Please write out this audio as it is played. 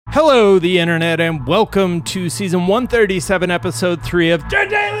Hello, the internet, and welcome to season 137, episode 3 of The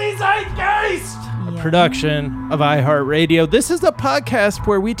Daily Zeitgeist, a production of iHeartRadio. This is a podcast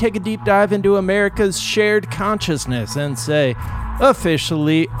where we take a deep dive into America's shared consciousness and say,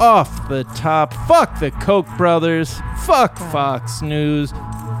 officially off the top, fuck the Koch brothers, fuck Fox News,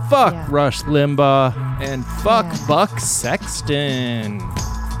 fuck Rush Limbaugh, and fuck Buck Sexton.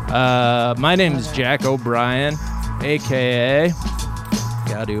 My name is Jack O'Brien, a.k.a.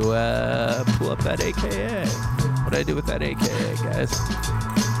 Got to pull up that AKA. What'd I do with that AKA, guys?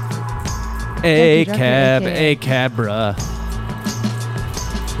 A-cab, bruh.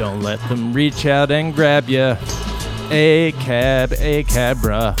 Don't let them reach out and grab ya. A-cab,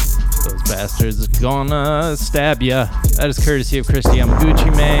 bruh. Those bastards gonna stab ya. That is courtesy of Christy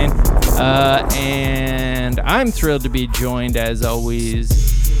Yamaguchi, Maine. And I'm thrilled to be joined, as always,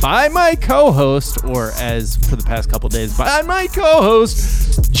 by my co-host, or as for the past couple days, by my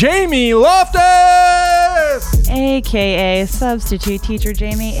co-host, Jamie Loftus! AKA Substitute Teacher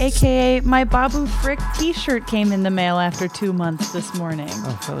Jamie, AKA my Babu Frick t-shirt came in the mail after 2 months this morning.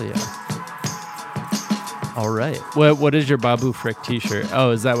 Oh, hell yeah. All right. What is your Babu Frick t-shirt? Oh,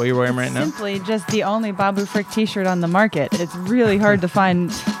 is that what you're wearing right now? Simply just the only Babu Frick t-shirt on the market. It's really hard to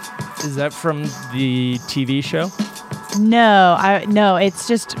find. Is that from the TV show? No, it's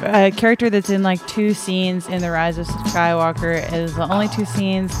just a character that's in like 2 scenes in The Rise of Skywalker. It is the only 2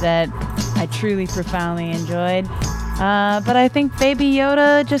 scenes that I truly profoundly enjoyed. But I think Baby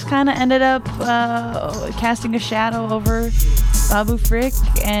Yoda just kind of ended up casting a shadow over Babu Frick,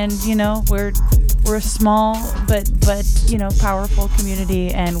 and you know we're a small but powerful community,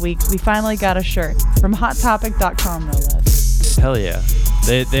 and we finally got a shirt from HotTopic.com, no less. Hell yeah.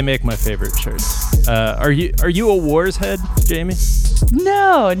 They make my favorite shirts. Are you a Wars head, Jamie?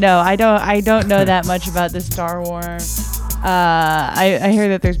 No, I don't know that much about the Star Wars. I hear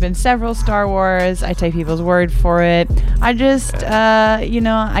that there's been several Star Wars. I take people's word for it. I just I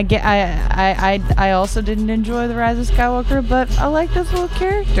also didn't enjoy The Rise of Skywalker, but I like this little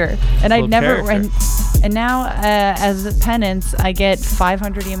character. And I'd never and now as a penance, I get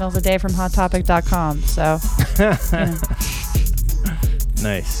 500 emails a day from HotTopic.com. So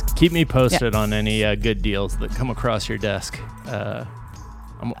nice. Keep me posted on any good deals that come across your desk. I'm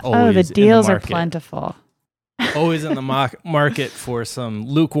always the deals in the are plentiful. Always in the market for some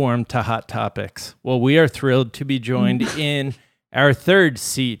lukewarm to hot topics. Well, we are thrilled to be joined in our third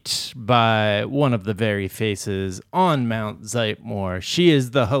seat by one of the very faces on Mount Zeitmore. She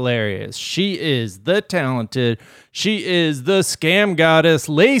is the hilarious. She is the talented. She is the scam goddess,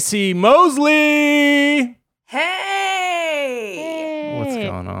 Lacey Mosley. Hey! What's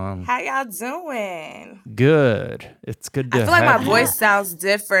going on? How y'all doing? Good. It's good to I feel like my you. voice sounds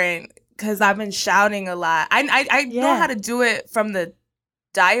different because I've been shouting a lot. I know how to do it from the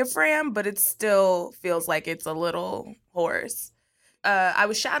diaphragm, but it still feels like it's a little hoarse. I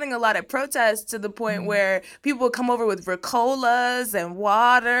was shouting a lot at protests to the point where people would come over with Ricolas and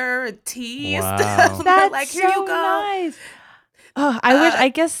water and tea and stuff. That's like, here so you go. Nice. Oh, I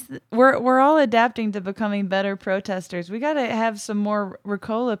guess we're all adapting to becoming better protesters. We got to have some more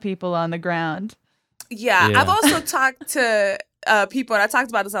Ricola people on the ground. Yeah. I've also talked to people, and I talked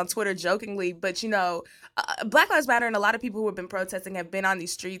about this on Twitter jokingly, but Black Lives Matter and a lot of people who have been protesting have been on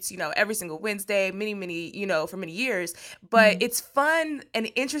these streets, every single Wednesday, many, for many years. But it's fun and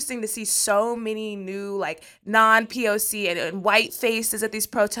interesting to see so many new, like, non-POC and white faces at these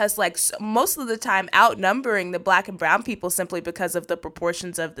protests, like, most of the time outnumbering the Black and brown people simply because of the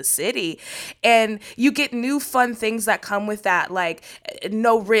proportions of the city. And you get new fun things that come with that, like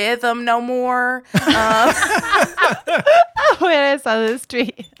no rhythm no more. When I saw this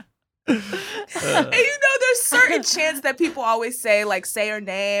tweet. And there's certain chants that people always say, like say her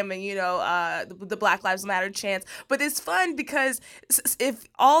name and the Black Lives Matter chants, but it's fun because if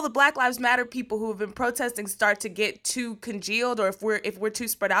all the Black Lives Matter people who have been protesting start to get too congealed, or if we're too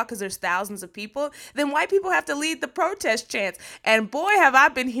spread out because there's thousands of people, then white people have to lead the protest chants. And boy, have I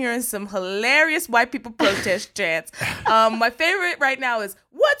been hearing some hilarious white people protest chants. My favorite right now is,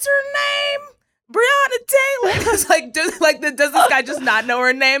 what's her name? Breonna Taylor. I was like, does this guy just not know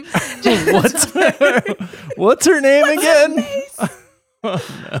her name? What's her name again?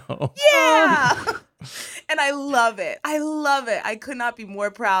 Oh, no. Yeah. And I love it. I could not be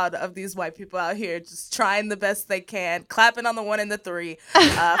more proud of these white people out here just trying the best they can, clapping on the 1 and the 3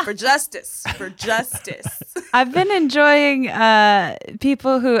 for justice. I've been enjoying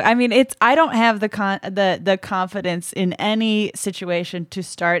people who, I don't have the confidence in any situation to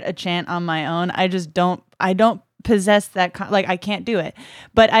start a chant on my own. I don't possess that, I can't do it.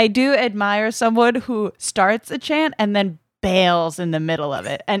 But I do admire someone who starts a chant and then bails in the middle of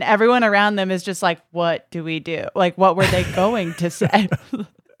it. And everyone around them is just like, what do we do? Like, what were they going to say?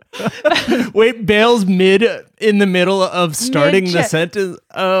 Wait, bails in the middle of starting the sentence?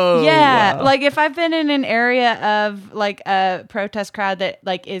 Oh, yeah. Wow. Like if I've been in an area of like a protest crowd that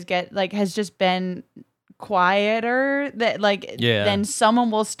like has just been quieter, that like then someone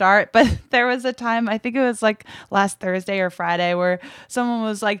will start. But there was a time, I think it was like last Thursday or Friday, where someone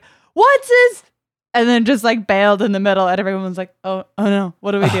was like, "What's this?" and then just like bailed in the middle, and everyone was like, "Oh no,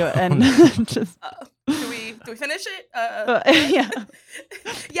 what do we do?" And just do we finish it? Yeah.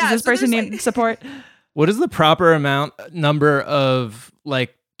 Does this person need support? What is the proper number of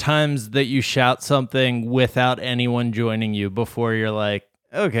like times that you shout something without anyone joining you before you're like,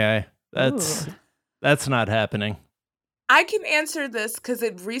 okay, that's not happening? I can answer this because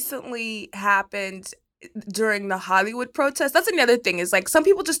it recently happened during the Hollywood protest. That's another thing, is like some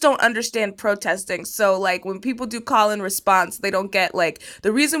people just don't understand protesting. So like when people do call and response, they don't get like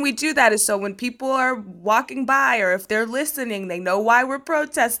the reason we do that is so when people are walking by or if they're listening, they know why we're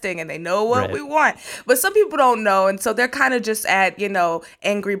protesting and they know what we want. But some people don't know, and so they're kind of just at, you know,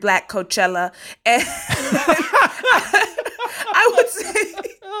 angry black Coachella. And I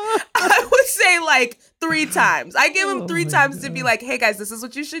would say like 3 times. I give them 3 times to be like, hey guys, this is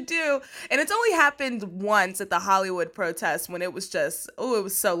what you should do. And it's only happened once at the Hollywood protest when it was just, it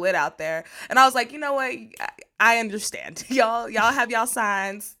was so lit out there. And I was like, you know what? I understand. Y'all have y'all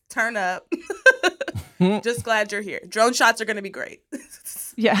signs. Turn up. Just glad you're here. Drone shots are going to be great.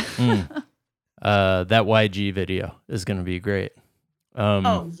 Yeah. That YG video is going to be great.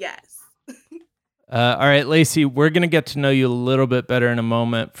 Yes. All right, Lacey, we're going to get to know you a little bit better in a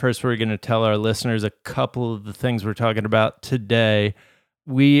moment. First, we're going to tell our listeners a couple of the things we're talking about today.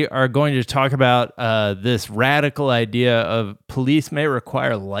 We are going to talk about this radical idea of police may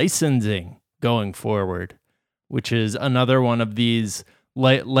require licensing going forward, which is another one of these,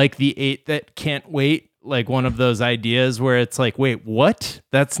 like the 8 that can't wait, like one of those ideas where it's like, wait, what?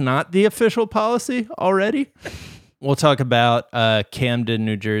 That's not the official policy already? We'll talk about Camden,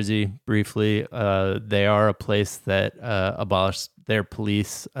 New Jersey, briefly. They are a place that abolished their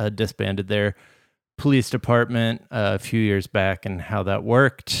police, disbanded their police department a few years back, and how that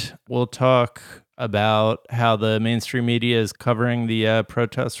worked. We'll talk about how the mainstream media is covering the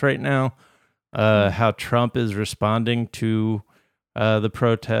protests right now, how Trump is responding to the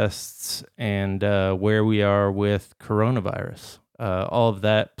protests, and where we are with coronavirus. All of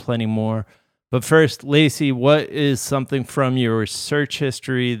that, plenty more. But first, Lacey, what is something from your search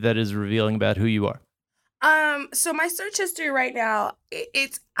history that is revealing about who you are? So my search history right now,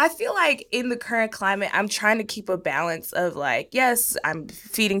 I feel like in the current climate, I'm trying to keep a balance of like, yes, I'm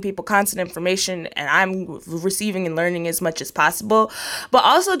feeding people constant information and I'm receiving and learning as much as possible, but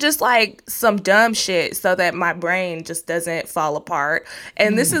also just like some dumb shit so that my brain just doesn't fall apart.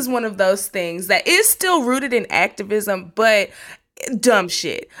 And this is one of those things that is still rooted in activism, but dumb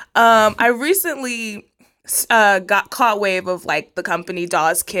shit. I recently got caught wave of like the company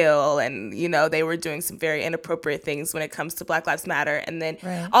Dolls Kill, and you know they were doing some very inappropriate things when it comes to Black Lives Matter, and then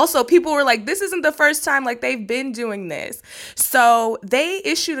also people were like, this isn't the first time, like they've been doing this. So they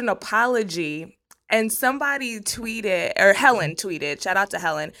issued an apology, and somebody tweeted, or Helen tweeted, shout out to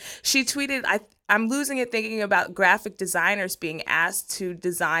Helen, she tweeted, I'm losing it thinking about graphic designers being asked to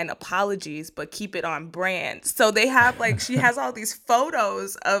design apologies, but keep it on brand. So they have like, she has all these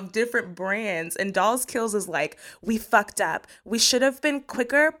photos of different brands, and Dolls Kills is like, we fucked up. We should have been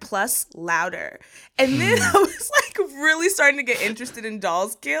quicker plus louder. And then I was like really starting to get interested in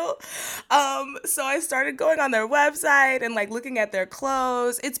Dolls Kill. So I started going on their website and like looking at their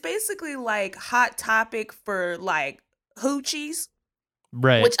clothes. It's basically like Hot Topic for like hoochies.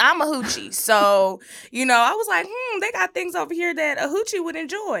 Right. Which I'm a hoochie. So, you know, I was like, they got things over here that a hoochie would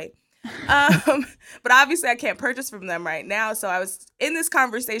enjoy. But obviously I can't purchase from them right now. So I was in this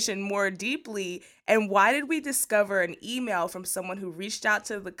conversation more deeply. And why did we discover an email from someone who reached out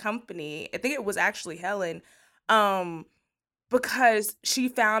to the company? I think it was actually Helen, because she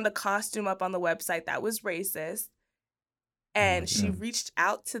found a costume up on the website that was racist. And she reached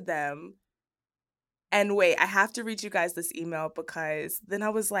out to them. And wait, I have to read you guys this email because then I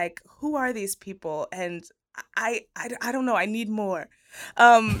was like, who are these people? And I don't know. I need more.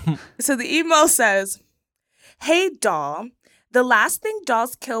 So the email says, hey, doll, the last thing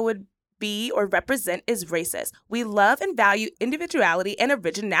Dolls Kill would be or represent is racist. We love and value individuality and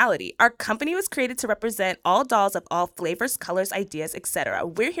originality. Our company was created to represent all dolls of all flavors, colors, ideas, etc.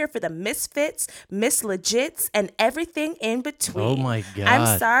 We're here for the misfits, mislegits, and everything in between. Oh my God.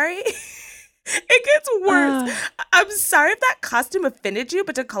 I'm sorry. It gets worse. I'm sorry if that costume offended you,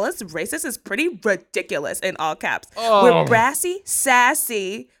 but to call us racist is pretty ridiculous in all caps. We're brassy,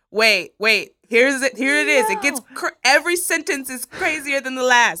 sassy. Wait. Here it is. It gets every sentence is crazier than the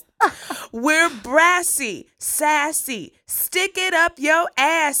last. We're brassy, sassy, stick it up yo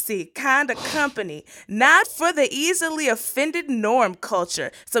assy kind of company, not for the easily offended norm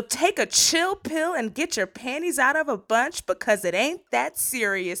culture. So take a chill pill and get your panties out of a bunch because it ain't that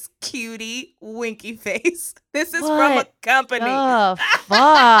serious, cutie, winky face. This is from a company. Oh,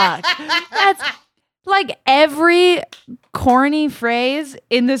 fuck. That's like every corny phrase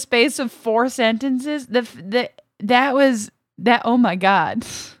in the space of 4 sentences. Oh my God.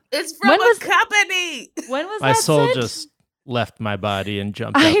 It's from a company. When was my that soul sent? just left my body and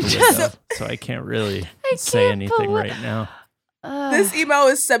jumped out the window, so I can't really say anything right now. This email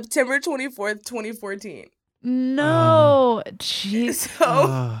is September 24th, 2014. No. Jeez.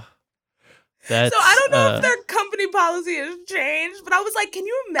 So I don't know if their company policy has changed, but I was like, can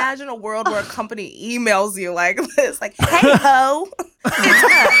you imagine a world where a company emails you like this? Like, hey, ho.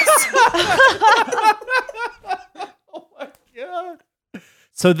 Oh my God.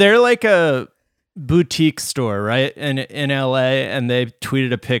 So they're like a boutique store, right? In LA, and they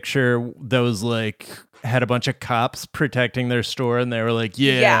tweeted a picture that was like had a bunch of cops protecting their store, and they were like,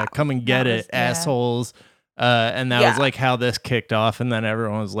 yeah. come and get it, assholes. And that was like how this kicked off, and then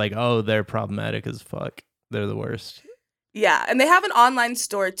everyone was like, oh, they're problematic as fuck. They're the worst. Yeah, and they have an online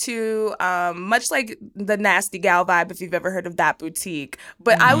store too, much like the Nasty Gal vibe, if you've ever heard of that boutique.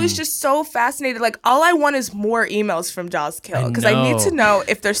 But I was just so fascinated. Like, all I want is more emails from Jaws Kill, because I need to know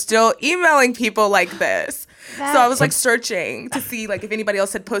if they're still emailing people like this. So I was like searching to see like if anybody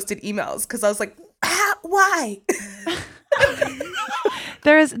else had posted emails, because I was like, why?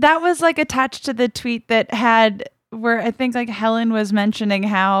 That was like attached to the tweet that had where I think like Helen was mentioning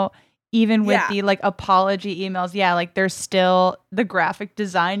how even with the like apology emails, like there's still the graphic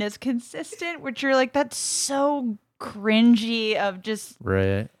design is consistent, which you're like, that's so cringy of just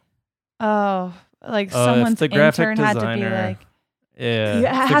right. Someone's the graphic intern designer, had to be like,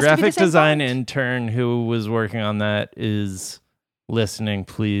 the graphic design intern who was working on that is listening.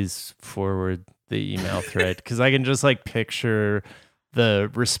 Please forward the email thread, because I can just like picture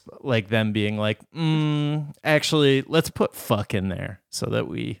like them being like, actually, let's put fuck in there so that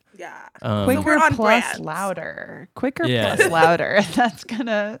we quicker plus louder. Plus louder. That's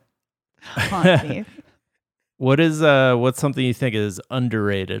gonna haunt me. What's something you think is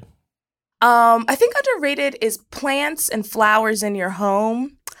underrated? I think underrated is plants and flowers in your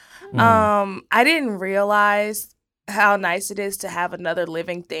home. I didn't realize how nice it is to have another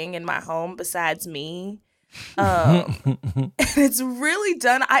living thing in my home besides me. It's really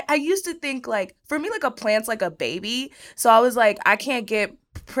done. I used to think like, for me, like a plant's like a baby. So I was like, I can't get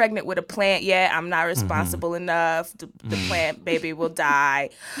pregnant with a plant yet. I'm not responsible enough. The plant baby will die.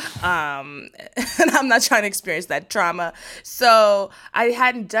 And I'm not trying to experience that trauma. So I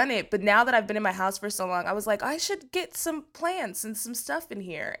hadn't done it. But now that I've been in my house for so long, I was like, I should get some plants and some stuff in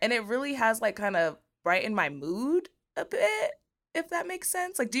here. And it really has like kind of brightened my mood a bit, if that makes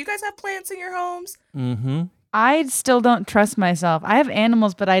sense. Like, do you guys have plants in your homes? Mm-hmm. I still don't trust myself. I have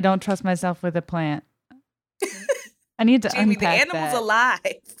animals, but I don't trust myself with a plant. I need to Jamie, unpack the animal's that. alive.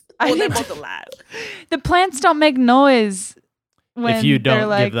 Well, they're both alive. The plants don't make noise when if you don't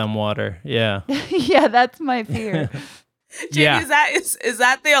like, give them water. Yeah. Yeah, that's my fear. Jamie, is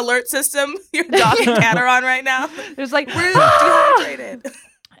that the alert system your dog and cat are on right now? There's like, we're dehydrated.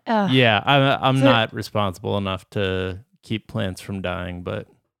 I'm not responsible enough to keep plants from dying, but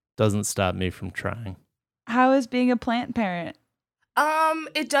doesn't stop me from trying. How is being a plant parent?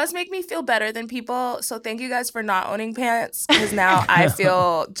 It does make me feel better than people. So thank you guys for not owning plants, because now I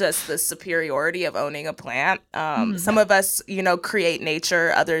feel just the superiority of owning a plant. Some of us, create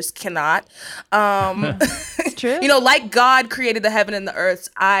nature, others cannot. It's true. Like God created the heaven and the earth,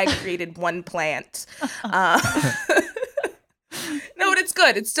 I created one plant. No, but it's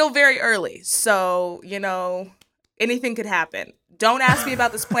good. It's still very early. So, anything could happen. Don't ask me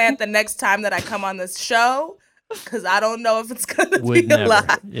about this plant the next time that I come on this show, because I don't know if it's going to be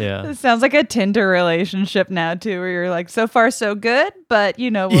alive. Yeah. It sounds like a Tinder relationship now, too, where you're like, so far, so good, but,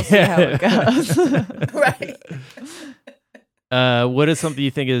 we'll see how it goes. Right. What is something you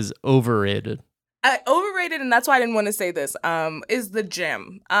think is overrated? Overrated, and that's why I didn't want to say this, is the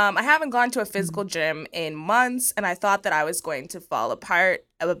gym. I haven't gone to a physical gym in months, and I thought that I was going to fall apart,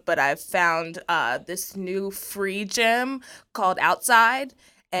 but I've found this new free gym called Outside,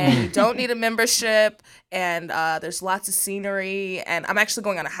 and you don't need a membership, and there's lots of scenery, and I'm actually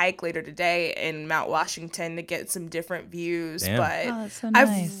going on a hike later today in Mount Washington to get some different views. Damn. But that's so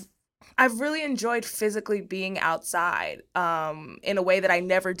nice. I've really enjoyed physically being outside in a way that I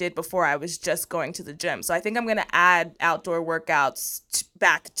never did before. I was just going to the gym. So I think I'm going to add outdoor workouts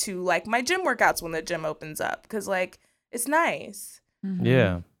back to like my gym workouts when the gym opens up because like it's nice. Mm-hmm.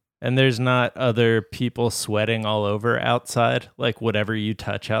 Yeah. And there's not other people sweating all over outside. Like whatever you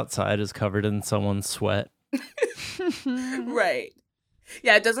touch outside is covered in someone's sweat. Right.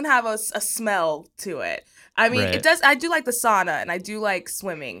 Yeah, it doesn't have a smell to it. I mean, Right. it does. I do like the sauna and I do like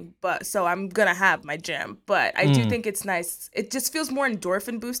swimming, but so I'm gonna have my gym. But I do think it's nice. It just feels more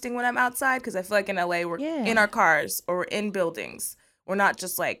endorphin boosting when I'm outside because I feel like in LA we're in our cars or in buildings. We're not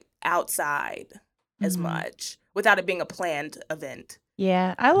just like outside as much without it being a planned event.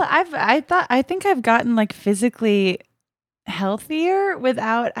 Yeah, I think I've gotten like physically healthier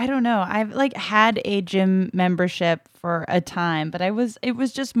without, I don't know. I've like had a gym membership for a time, but it was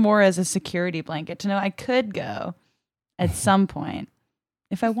just more as a security blanket to know I could go at some point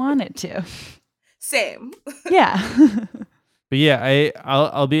if I wanted to. Same. Yeah. But yeah,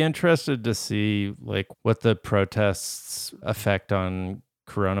 I'll be interested to see like what the protests' effect on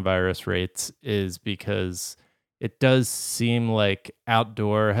coronavirus rates is because it does seem like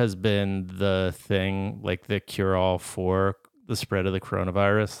outdoor has been the thing, like the cure-all for the spread of the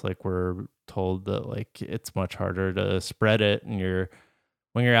coronavirus. Like we're told that like it's much harder to spread it, and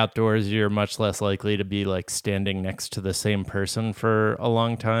when you're outdoors, you're much less likely to be like standing next to the same person for a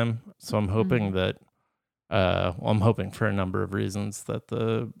long time. So I'm hoping that, I'm hoping for a number of reasons that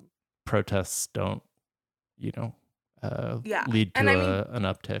the protests don't, lead to an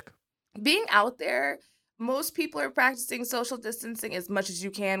uptick. Being out there, most people are practicing social distancing as much as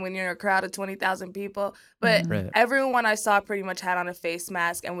you can when you're in a crowd of 20,000 people. But everyone I saw pretty much had on a face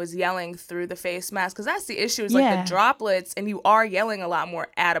mask and was yelling through the face mask. Because that's the issue is like the droplets, and you are yelling a lot more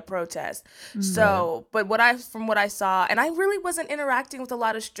at a protest. So, but from what I saw, and I really wasn't interacting with a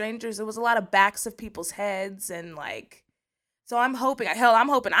lot of strangers. It was a lot of backs of people's heads and like. So I'm hoping I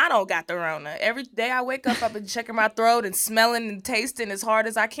don't got the Rona. Every day I wake up, I've been checking my throat and smelling and tasting as hard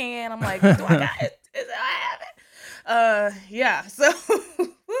as I can. I'm like, do I got it? Do I have it? Yeah. So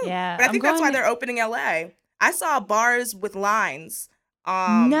yeah. But I think that's why they're opening LA. I saw bars with lines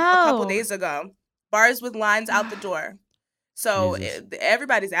a couple days ago. Bars with lines out the door. So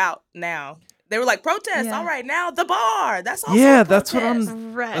everybody's out now. They were like, protest, all right, now the bar. That's also a that's protest.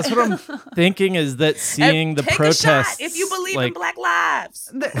 That's what I'm thinking is that seeing the protests. Take a shot if you believe in Black lives.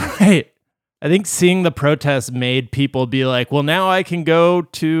 Right. I think seeing the protests made people be like, well, now I can go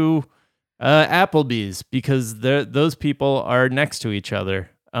to Applebee's because those people are next to each other.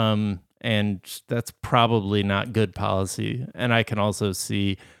 And that's probably not good policy. And I can also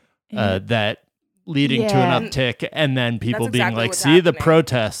see that leading to an uptick, and then people being exactly like, what's see, the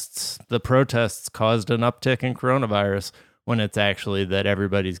happening. protests caused an uptick in coronavirus, when it's actually that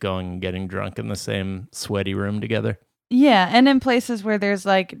everybody's going and getting drunk in the same sweaty room together. Yeah, and in places where there's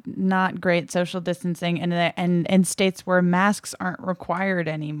like not great social distancing, and in states where masks aren't required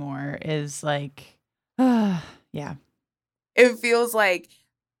anymore, is like, yeah. It feels like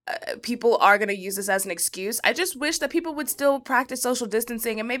people are going to use this as an excuse. I just wish that people would still practice social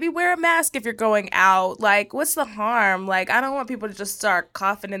distancing and maybe wear a mask if you're going out. Like, what's the harm? Like, I don't want people to just start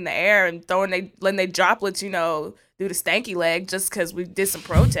coughing in the air and letting they droplets, do the stanky leg just because we did some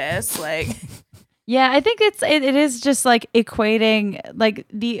protests. Like, yeah, I think it is just like equating like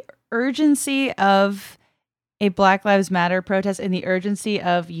the urgency of a Black Lives Matter protest and the urgency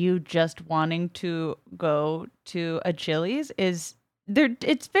of you just wanting to go to a Chili's is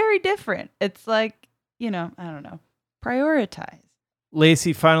it's very different. It's like, I don't know, prioritize.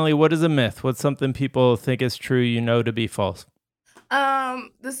 Lacey, finally, what is a myth? What's something people think is true, to be false?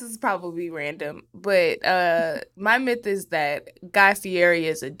 This is probably random, but my myth is that Guy Fieri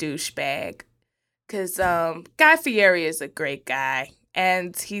is a douchebag. Because Guy Fieri is a great guy,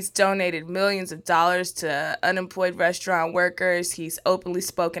 and he's donated millions of dollars to unemployed restaurant workers. He's openly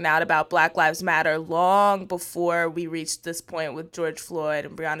spoken out about Black Lives Matter long before we reached this point with George Floyd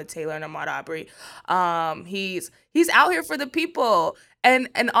and Breonna Taylor and Ahmaud Arbery. He's out here for the people. And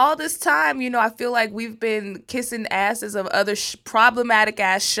all this time, I feel like we've been kissing asses of other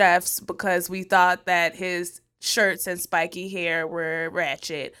problematic-ass chefs because we thought that his shirts and spiky hair were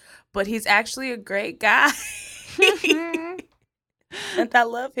ratchet. But he's actually a great guy. And I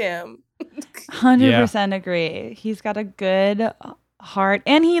love him. 100% agree. He's got a good heart.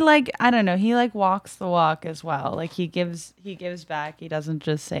 And he walks the walk as well. Like he gives back. He doesn't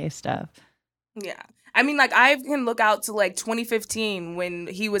just say stuff. Yeah. I mean, like, I can look out to, like, 2015 when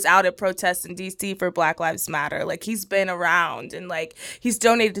he was out at protests in D.C. for Black Lives Matter. Like, he's been around and, like, he's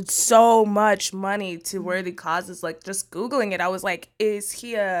donated so much money to worthy causes. Like, just Googling it, I was like, is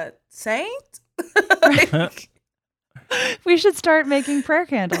he a saint? Like, We should start making prayer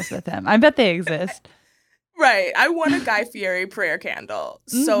candles with him. I bet they exist. right. I want a Guy Fieri prayer candle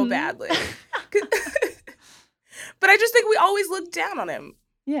so badly. But I just think we always look down on him.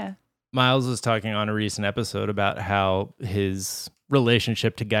 Yeah. Miles was talking on a recent episode about how his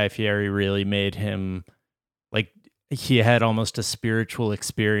relationship to Guy Fieri really made him, like, he had almost a spiritual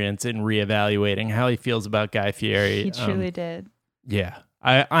experience in reevaluating how he feels about Guy Fieri. He truly did. Yeah.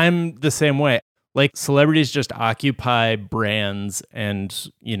 I'm the same way. Like, celebrities just occupy brands, and,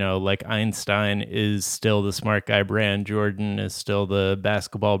 you know, like, Einstein is still the smart guy brand. Jordan is still the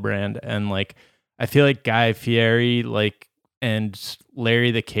basketball brand. And, like, I feel like Guy Fieri, like, and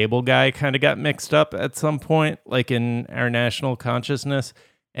Larry the Cable Guy kind of got mixed up at some point, like, in our national consciousness.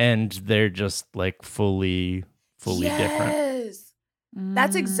 And they're just, like, fully different. Yes.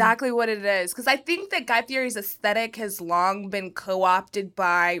 That's exactly what it is. Because I think that Guy Fieri's aesthetic has long been co-opted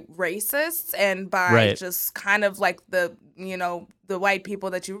by racists and by just kind of like the, you know, the white people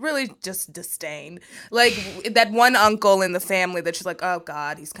that you really just disdain. Like that one uncle in the family that you're like, oh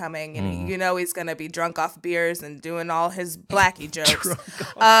God, he's coming. And you know he's going to be drunk off beers and doing all his blackie jokes.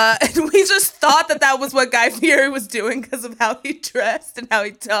 And we just thought that was what Guy Fieri was doing because of how he dressed and how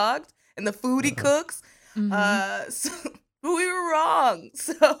he talked and the food he cooks. So we were wrong.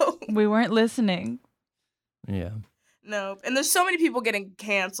 So we weren't listening. Yeah. No. And there's so many people getting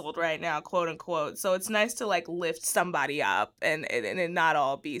canceled right now, quote unquote. So it's nice to like lift somebody up and it not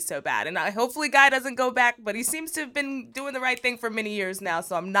all be so bad. And hopefully Guy doesn't go back, but he seems to have been doing the right thing for many years now.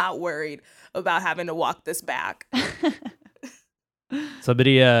 So I'm not worried about having to walk this back.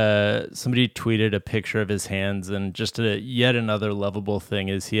 Somebody tweeted a picture of his hands, and just yet another lovable thing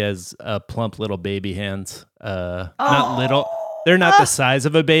is he has plump little baby hands. Not little. They're not the size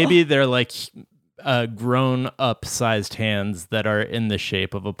of a baby. They're like grown up sized hands that are in the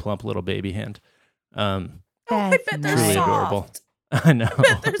shape of a plump little baby hand. I bet they're truly soft. Adorable. I know.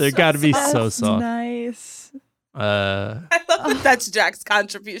 They're got to be so soft. Nice. I love that that's Jack's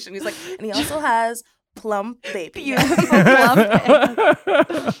contribution. He's like, and he also has plump baby. Beautiful plump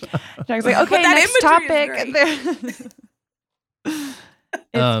hands. Jack's like, okay, next topic.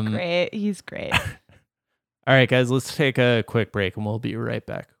 It's great. He's great. All right, guys, let's take a quick break and we'll be right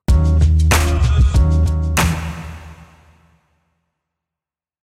back.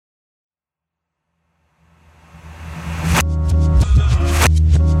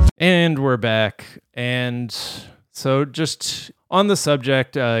 And we're back. And so just on the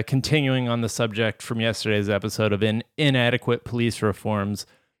subject, continuing on the subject from yesterday's episode of inadequate police reforms,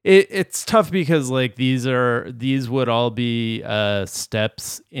 it's tough because like these would all be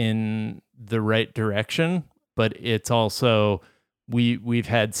steps in the right direction, but it's also we've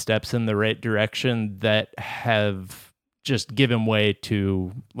had steps in the right direction that have just given way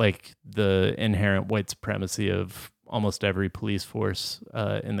to like the inherent white supremacy of almost every police force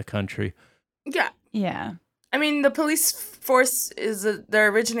in the country. Yeah. I mean, the police force their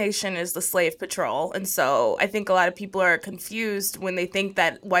origination is the slave patrol. And so I think a lot of people are confused when they think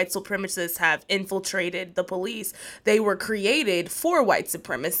that white supremacists have infiltrated the police. They were created for white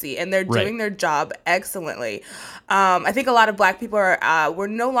supremacy and they're doing their job excellently. I think a lot of black people we're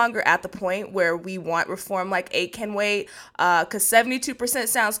no longer at the point where we want reform like 8 can wait, because 72%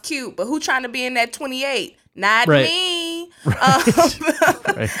 sounds cute, but who trying to be in that 28? Not me.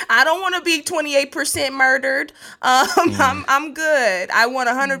 I don't want to be 28% murdered. I'm good. I want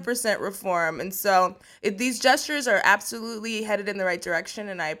 100% reform. And so these gestures are absolutely headed in the right direction.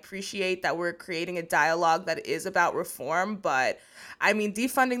 And I appreciate that we're creating a dialogue that is about reform. But I mean,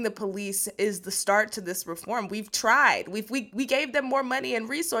 defunding the police is the start to this reform. We've tried. We gave them more money and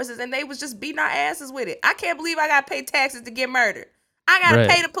resources and they was just beating our asses with it. I can't believe I got to pay taxes to get murdered. I got to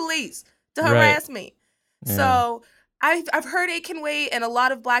pay the police to harass me. Yeah. So I've heard it can wait, and a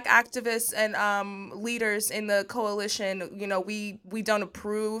lot of black activists and leaders in the coalition, you know, we don't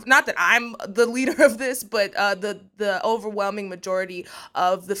approve. Not that I'm the leader of this, but the overwhelming majority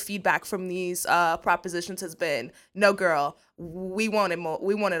of the feedback from these propositions has been, no, girl, we want it more.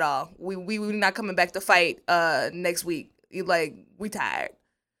 We want it all. We're not coming back to fight next week. Like, we tired.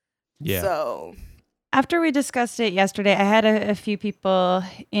 Yeah. So after we discussed it yesterday, I had a few people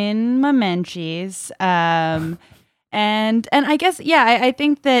in my menchies, And I guess, I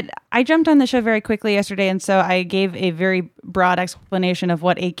think that I jumped on the show very quickly yesterday, and so I gave a very broad explanation of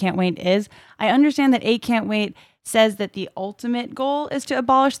what 8 Can't Wait is. I understand that 8 Can't Wait says that the ultimate goal is to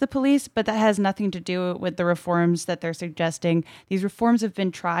abolish the police, but that has nothing to do with the reforms that they're suggesting. These reforms have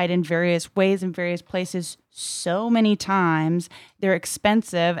been tried in various ways in various places so many times. They're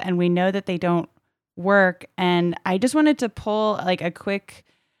expensive, and we know that they don't work. And I just wanted to pull like a quick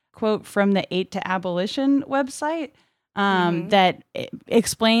quote from the 8 to Abolition website that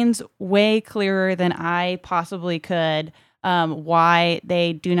explains way clearer than I possibly could why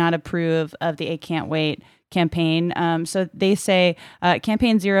they do not approve of the 8 Can't Wait campaign. So they say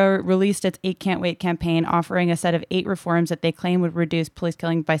Campaign Zero released its 8 Can't Wait campaign, offering a set of 8 reforms that they claim would reduce police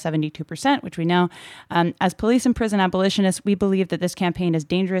killing by 72%, which we know. As police and prison abolitionists, we believe that this campaign is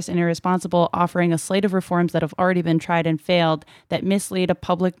dangerous and irresponsible, offering a slate of reforms that have already been tried and failed that mislead a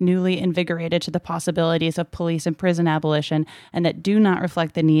public newly invigorated to the possibilities of police and prison abolition and that do not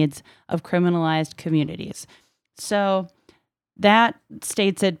reflect the needs of criminalized communities. So that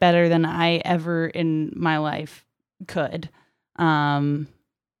states it better than I ever in my life could.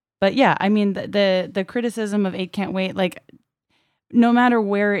 But yeah, I mean, the criticism of 8 Can't Wait, like, no matter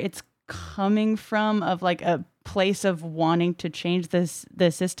where it's coming from, of like a place of wanting to change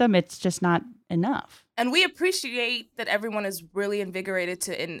the system, it's just not enough. And we appreciate that everyone is really invigorated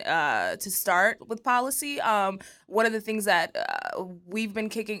to start with policy. One of the things that we've been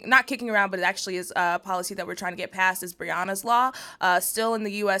not kicking around, but it actually is a policy that we're trying to get passed is Breonna's Law. Still in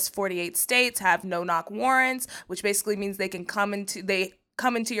the U.S., 48 states have no-knock warrants, which basically means they come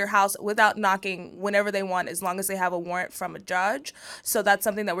into your house without knocking whenever they want, as long as they have a warrant from a judge. So that's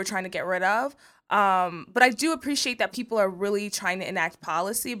something that we're trying to get rid of. But I do appreciate that people are really trying to enact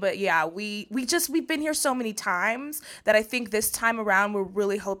policy. But yeah, we've been here so many times that I think this time around we're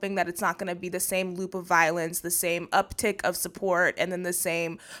really hoping that it's not going to be the same loop of violence, the same uptick of support, and then the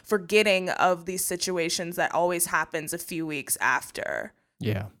same forgetting of these situations that always happens a few weeks after.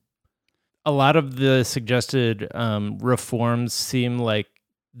 Yeah. A lot of the suggested reforms seem like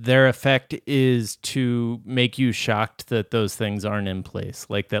their effect is to make you shocked that those things aren't in place,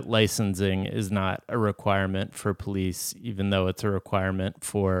 like that licensing is not a requirement for police, even though it's a requirement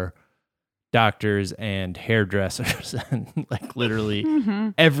for doctors and hairdressers and like literally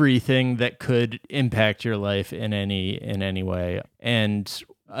everything that could impact your life in any way. And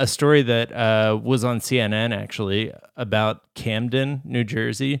a story that was on CNN actually about Camden, New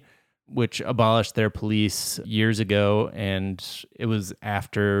Jersey, which abolished their police years ago, and it was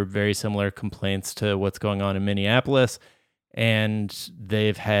after very similar complaints to what's going on in Minneapolis, and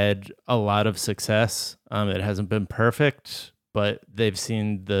they've had a lot of success. It hasn't been perfect, but they've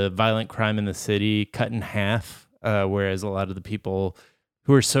seen the violent crime in the city cut in half, whereas a lot of the people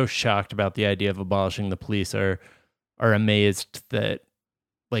who are so shocked about the idea of abolishing the police are amazed that,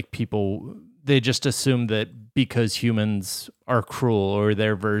 like, people, they just assume that because humans are cruel, or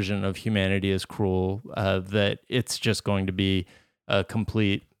their version of humanity is cruel, that it's just going to be a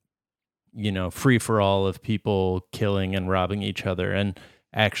complete, free-for-all of people killing and robbing each other. And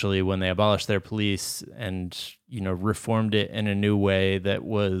actually, when they abolished their police and, reformed it in a new way that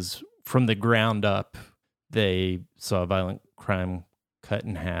was from the ground up, they saw violent crime cut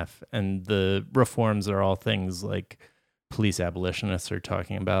in half. And the reforms are all things like police abolitionists are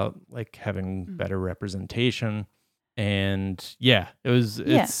talking about, like having better representation. And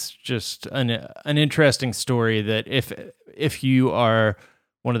it's just an interesting story that if you are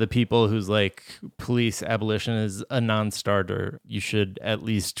one of the people who's like, police abolition is a non-starter, you should at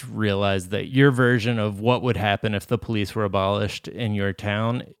least realize that your version of what would happen if the police were abolished in your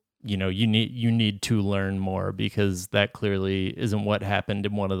town, you need to learn more, because that clearly isn't what happened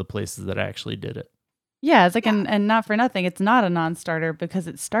in one of the places that actually did it. Yeah, it's like, and not for nothing, it's not a non-starter because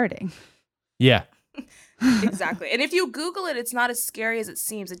it's starting. Yeah. Exactly. And if you Google it, it's not as scary as it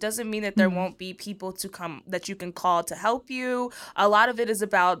seems. It doesn't mean that there won't be people to come that you can call to help you. A lot of it is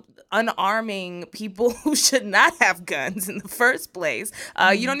about unarming people who should not have guns in the first place.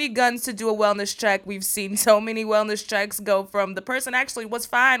 You don't need guns to do a wellness check. We've seen so many wellness checks go from the person actually was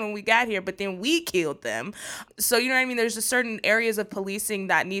fine when we got here, but then we killed them. So, you know what I mean? There's just certain areas of policing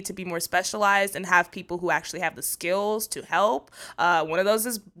that need to be more specialized and have people who actually have the skills to help. One of those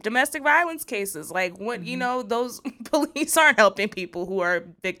is domestic violence cases. Like, those police aren't helping people who are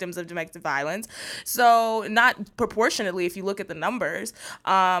victims of domestic violence. So not proportionately, if you look at the numbers,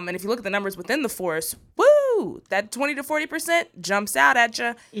 and if you look at the numbers within the force, woo, that 20 to 40% jumps out at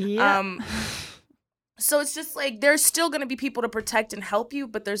you. Yeah. So it's just like, there's still going to be people to protect and help you,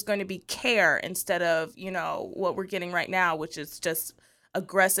 but there's going to be care instead of, what we're getting right now, which is just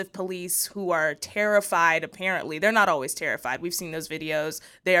aggressive police who are terrified. Apparently, they're not always terrified. We've seen those videos.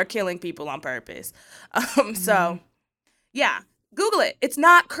 They are killing people on purpose. So, yeah. Google it. It's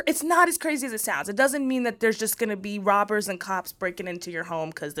not as crazy as it sounds. It doesn't mean that there's just going to be robbers and cops breaking into your home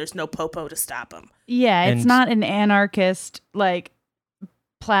because there's no popo to stop them. Yeah, it's not an anarchist like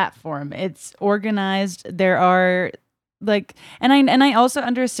platform. It's organized. There are like, and I also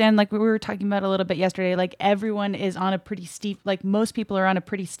understand, like we were talking about a little bit yesterday, like everyone is on a pretty steep, like most people are on a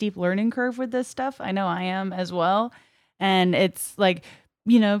pretty steep learning curve with this stuff. I know I am as well. And it's like,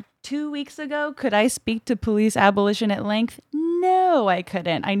 2 weeks ago, could I speak to police abolition at length? No, I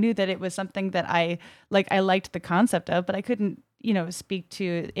couldn't. I knew that it was something that I liked the concept of, but I couldn't, speak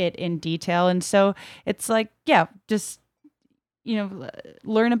to it in detail. And so it's like, yeah, just,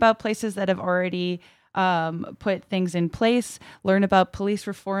 learn about places that have already put things in place, learn about police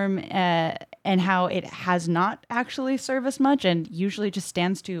reform and how it has not actually served us much and usually just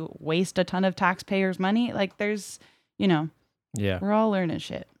stands to waste a ton of taxpayers' money. Like there's, we're all learning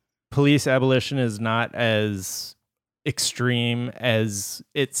shit. Police abolition is not as extreme as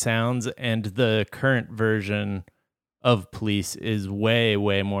it sounds, and the current version of police is way,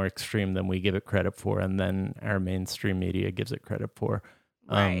 way more extreme than we give it credit for, and then our mainstream media gives it credit for.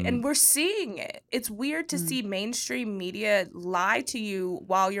 Right. And we're seeing it. It's weird to see mainstream media lie to you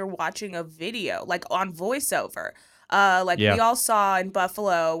while you're watching a video, like on voiceover. We all saw in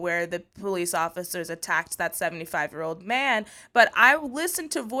Buffalo where the police officers attacked that 75-year-old man. But I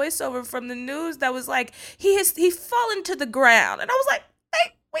listened to voiceover from the news that was like, he fallen to the ground. And I was like,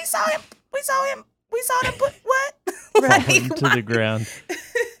 hey, we saw him, but what? Fallen to the ground.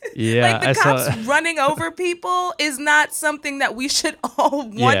 Yeah, like the cops running over people is not something that we should all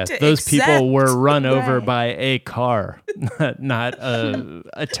want to those accept. People were run over by a car, not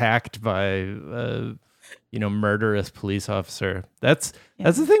attacked by murderous police officer. That's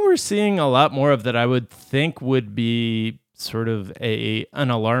the thing we're seeing a lot more of that I would think would be sort of an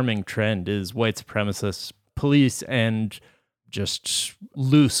alarming trend is white supremacist police and just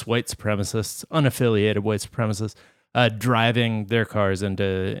loose white supremacists, unaffiliated white supremacists, driving their cars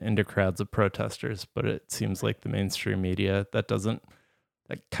into crowds of protesters. But it seems like the mainstream media, that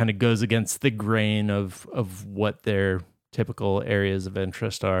kind of goes against the grain of what their typical areas of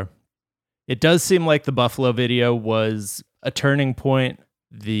interest are. It does seem like the Buffalo video was a turning point.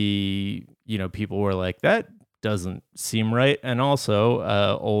 People were like, that doesn't seem right. And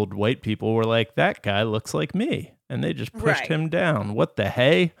also old white people were like, that guy looks like me. And they just pushed him down. What the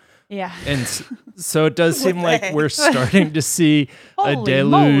hey? Yeah. And so it does seem like we're starting to see a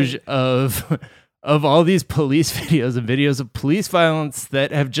deluge of all these police videos and videos of police violence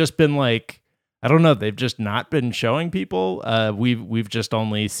that have just been like, I don't know, they've just not been showing people. We've just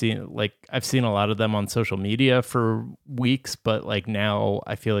only seen, like, I've seen a lot of them on social media for weeks, but like now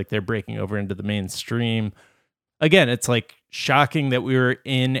I feel like they're breaking over into the mainstream. Again, it's like shocking that we were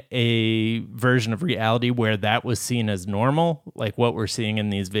in a version of reality where that was seen as normal, like what we're seeing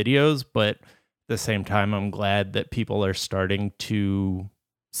in these videos. But at the same time, I'm glad that people are starting to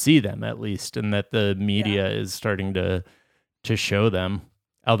see them at least, and that the media is starting to show them.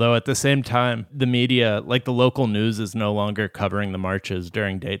 Although at the same time, the media, like the local news, is no longer covering the marches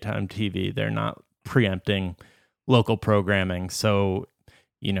during daytime TV. They're not preempting local programming. So,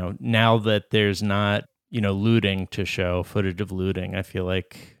 now that there's not, looting to show, footage of looting, I feel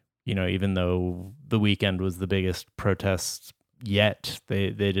like, even though the weekend was the biggest protest yet,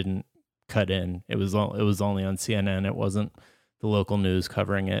 they didn't cut in. It was only on CNN. It wasn't the local news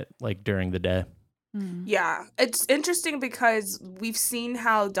covering it like during the day. Yeah, it's interesting because we've seen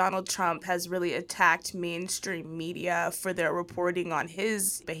how Donald Trump has really attacked mainstream media for their reporting on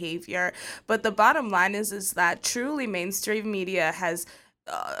his behavior. But the bottom line is that truly mainstream media has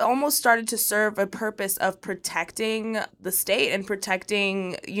almost started to serve a purpose of protecting the state and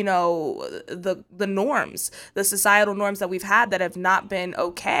protecting, the norms, the societal norms that we've had that have not been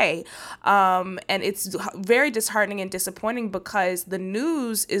okay. And it's very disheartening and disappointing because the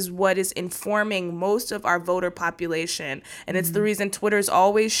news is what is informing most of our voter population. And it's the reason Twitter's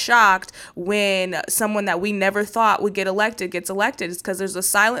always shocked when someone that we never thought would get elected gets elected. It's because there's a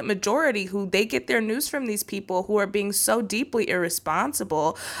silent majority who they get their news from these people who are being so deeply irresponsible.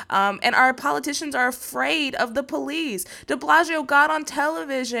 And our politicians are afraid of the police. De Blasio got on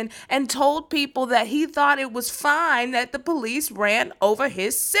television and told people that he thought it was fine that the police ran over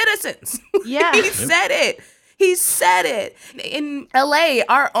his citizens. Yeah. He said it. He said it. In LA,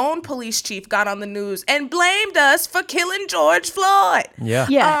 our own police chief got on the news and blamed us for killing George Floyd.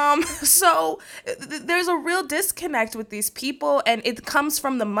 Yeah. So there's a real disconnect with these people, and it comes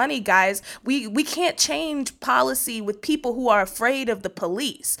from the money, guys. We can't change policy with people who are afraid of the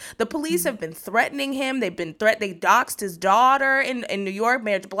police. The police have been threatening him. They doxed his daughter in New York,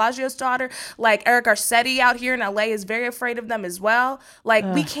 Mayor de Blasio's daughter. Like, Eric Garcetti out here in LA is very afraid of them as well. Like,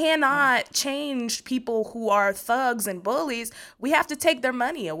 we cannot change people who are thugs and bullies. We have to take their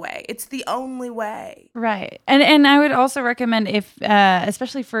money away. It's the only way. Right. And I would also recommend, if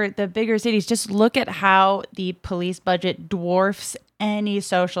especially for the bigger cities, just look at how the police budget dwarfs any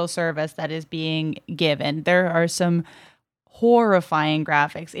social service that is being given. There are some horrifying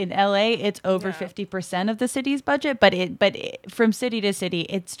graphics. In LA, it's over 50% of the city's budget, but from city to city,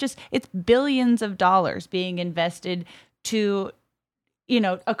 it's billions of dollars being invested to,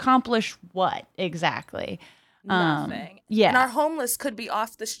 accomplish what exactly? Nothing. Yeah. And our homeless could be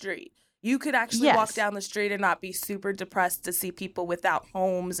off the street. You could actually walk down the street and not be super depressed to see people without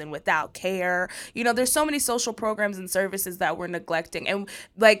homes and without care. There's so many social programs and services that we're neglecting. And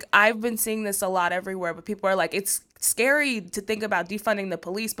like, I've been seeing this a lot everywhere, but people are like, it's scary to think about defunding the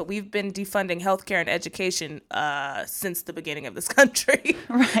police, but we've been defunding healthcare and education since the beginning of this country.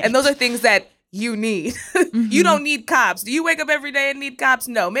 Right. And those are things that you need. You don't need cops. Do you wake up every day and need cops?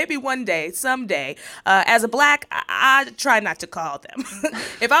 No. Maybe one day, someday. As a Black, I try not to call them.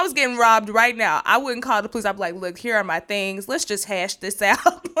 If I was getting robbed right now, I wouldn't call the police. I'd be like, look, here are my things. Let's just hash this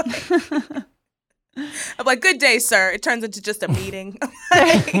out. I'm like, good day, sir. It turns into just a meeting.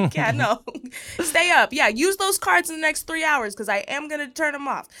 Like, yeah, no. Stay up. Yeah, use those cards in the next 3 hours because I am going to turn them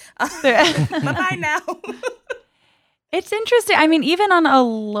off. Bye-bye now. It's interesting. I mean, even on a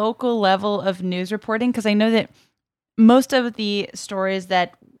local level of news reporting, because I know that most of the stories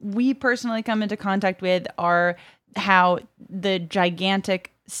that we personally come into contact with are how the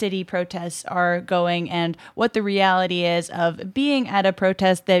gigantic city protests are going and what the reality is of being at a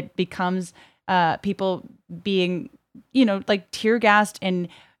protest that becomes people being, like tear gassed and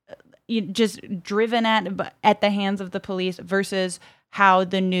just driven at the hands of the police versus how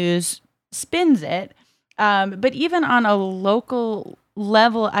the news spins it. But even on a local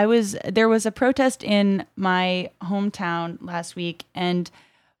level, there was a protest in my hometown last week, and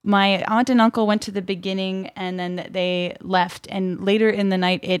my aunt and uncle went to the beginning and then they left. And later in the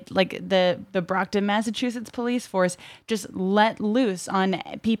night, the Brockton, Massachusetts police force just let loose on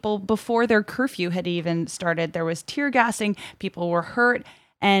people before their curfew had even started. There was tear gassing, people were hurt,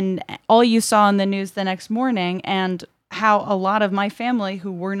 and all you saw in the news the next morning and how a lot of my family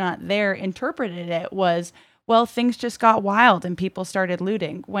who were not there interpreted it was, well, things just got wild and people started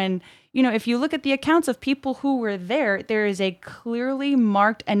looting. When, if you look at the accounts of people who were there, there is a clearly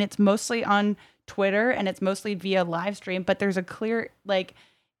marked, and it's mostly on Twitter and it's mostly via live stream, but there's a clear, like,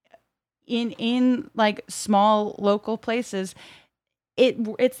 in like small local places,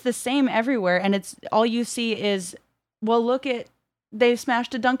 it's the same everywhere. And it's all you see is, well, look at, they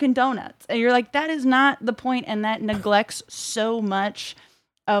smashed a Dunkin' Donuts. And you're like, that is not the point, and that neglects so much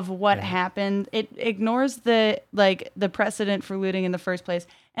of what happened. It ignores the precedent for looting in the first place,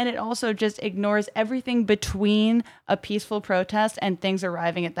 and it also just ignores everything between a peaceful protest and things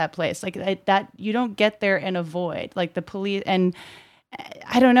arriving at that place. Like that, you don't get there and avoid. Like the police, and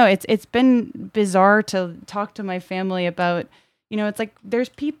I don't know. It's been bizarre to talk to my family about. It's like there's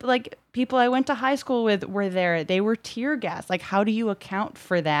people I went to high school with were there. They were tear gassed. Like, how do you account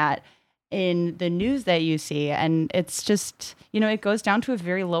for that in the news that you see? And it's just, it goes down to a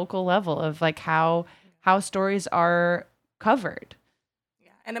very local level of like how stories are covered.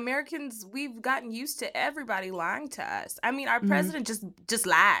 And Americans, we've gotten used to everybody lying to us. I mean, our president just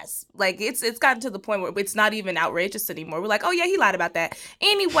lies. Like, it's gotten to the point where it's not even outrageous anymore. We're like, oh, yeah, he lied about that.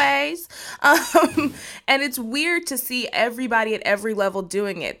 Anyways. And it's weird to see everybody at every level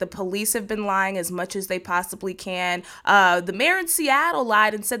doing it. The police have been lying as much as they possibly can. The mayor in Seattle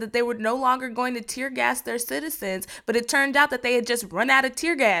lied and said that they were no longer going to tear gas their citizens. But it turned out that they had just run out of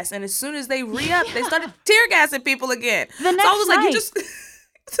tear gas. And as soon as they re-upped, they started tear gassing people again. The next so I was night. like, you just...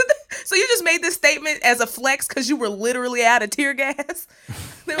 So you just made this statement as a flex because you were literally out of tear gas?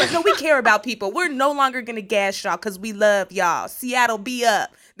 They're like, no, we care about people. We're no longer going to gas y'all because we love y'all. Seattle, be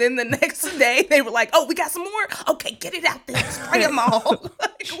up. Then the next day, they were like, oh, we got some more? Okay, get it out there. Spray them all.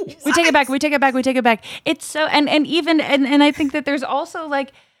 Like, we take it back. It's so, and I think that there's also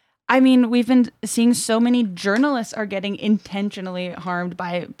like, I mean, we've been seeing so many journalists are getting intentionally harmed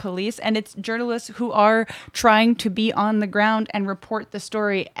by police, and it's journalists who are trying to be on the ground and report the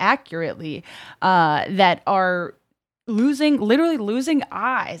story accurately that are literally losing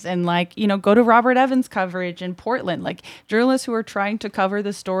eyes. And like, go to Robert Evans' coverage in Portland. Like, journalists who are trying to cover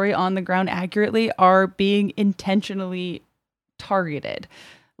the story on the ground accurately are being intentionally targeted.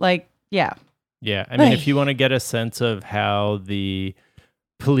 Like, yeah. Yeah. I mean, if you want to get a sense of how the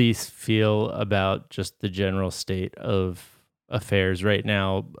police feel about just the general state of affairs right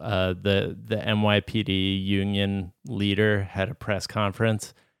now, the NYPD union leader had a press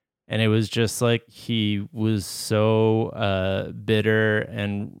conference, and it was just like he was so bitter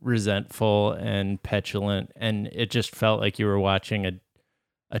and resentful and petulant, and it just felt like you were watching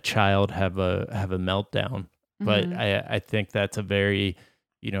a child have a meltdown. But I think that's a very,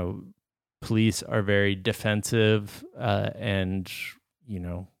 police are very defensive and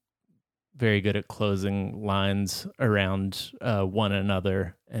very good at closing lines around one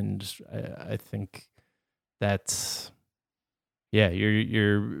another, and I think that's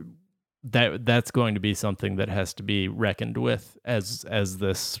that's going to be something that has to be reckoned with as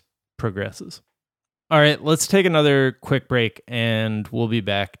this progresses. All right, let's take another quick break, and we'll be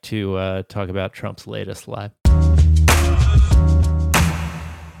back to talk about Trump's latest lie.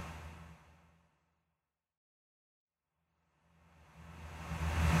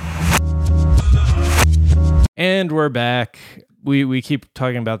 And we're back. We keep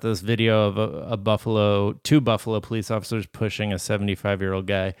talking about this video of two Buffalo police officers pushing a 75-year-old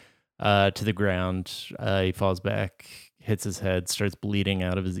guy to the ground. He falls back, hits his head, starts bleeding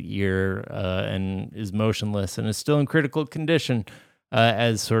out of his ear, and is motionless and is still in critical condition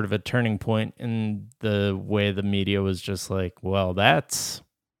as sort of a turning point in the way the media was just like, well, that's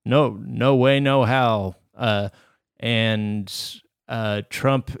no way, no how. And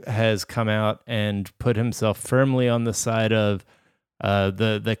Trump has come out and put himself firmly on the side of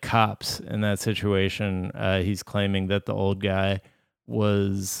the cops in that situation. He's claiming that the old guy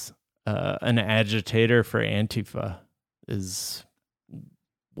was an agitator for Antifa, is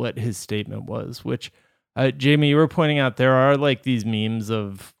what his statement was. Which, Jamie, you were pointing out there are like these memes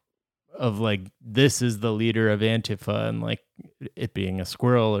of like, this is the leader of Antifa, and like it being a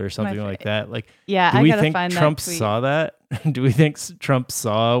squirrel or something like that. Like, yeah, do we think Trump saw that? Do we think Trump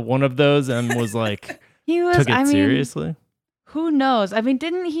saw one of those and was like, took it seriously? Who knows? I mean,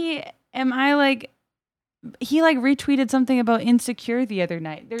 didn't he? He retweeted something about Insecure the other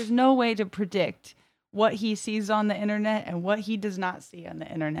night. There's no way to predict what he sees on the internet and what he does not see on the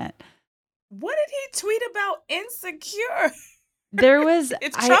internet. What did he tweet about Insecure? There was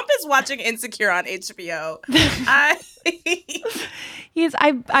Trump is watching Insecure on HBO. I saw it. He's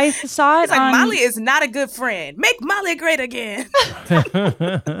like, Molly is not a good friend. Make Molly great again.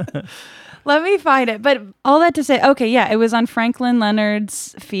 Let me find it. But all that to say, okay, yeah, it was on Franklin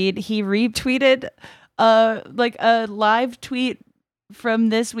Leonard's feed. He retweeted like a live tweet from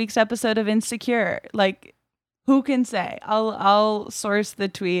this week's episode of Insecure. Like, who can say? I'll source the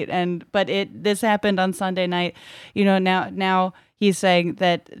tweet, but this happened on Sunday night. Now he's saying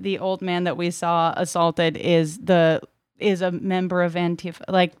that the old man that we saw assaulted is a member of Antifa.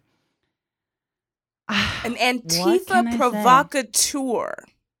 Like, an Antifa provocateur.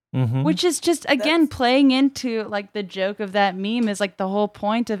 Mm-hmm. Which is just, again, playing into like the joke of that meme is like the whole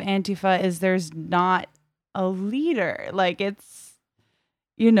point of Antifa is there's not a leader. Like, it's,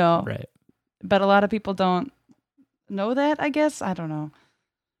 right. But a lot of people don't know that, I guess. I don't know.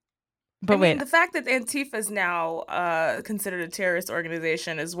 But wait, the fact that Antifa is now considered a terrorist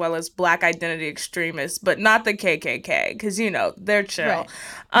organization as well as Black identity extremists, but not the KKK, because they're chill.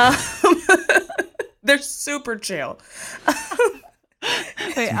 Right. They're super chill.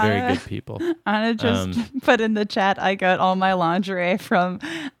 Wait, very good people. Anna just put in the chat, I got all my lingerie from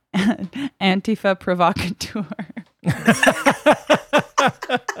Antifa provocateur.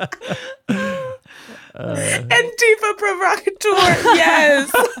 Antifa provocateur,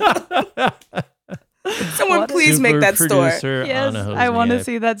 yes. Someone please make that store. Yes, I want to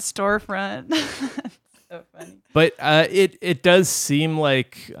see that storefront. So funny. But it does seem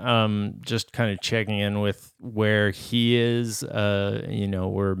like just kind of checking in with where he is.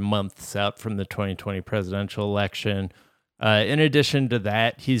 We're months out from the 2020 presidential election. In addition to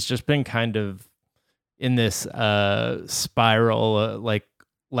that, he's just been kind of in this spiral, like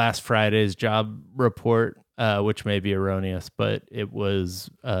last Friday's job report, which may be erroneous, but it was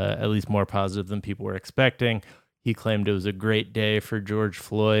at least more positive than people were expecting. He claimed it was a great day for George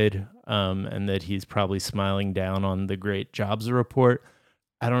Floyd, and that he's probably smiling down on the great jobs report.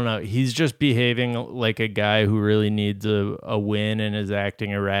 I don't know. He's just behaving like a guy who really needs a win and is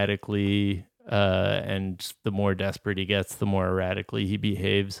acting erratically. And the more desperate he gets, the more erratically he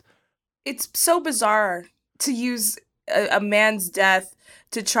behaves. It's so bizarre to use a man's death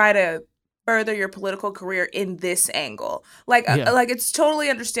to try to further your political career in this angle. Like it's totally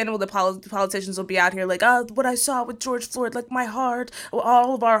understandable that politicians will be out here like, oh, what I saw with George Floyd, like my heart,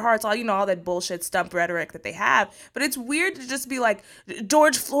 all of our hearts, all all that bullshit stump rhetoric that they have. But it's weird to just be like,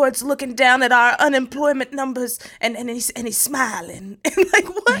 George Floyd's looking down at our unemployment numbers and he's smiling. And like,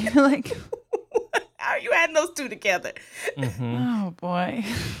 what? Like, how are you adding those two together? Mm-hmm. Oh boy.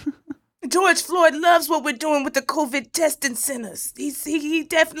 George Floyd loves what we're doing with the COVID testing centers. He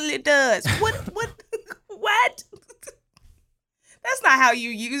definitely does. What? That's not how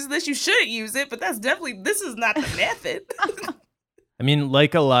you use this. You shouldn't use it, but this is not the method. I mean,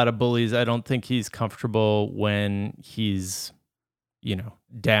 like a lot of bullies, I don't think he's comfortable when he's,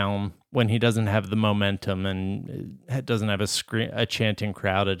 down, when he doesn't have the momentum and doesn't have a chanting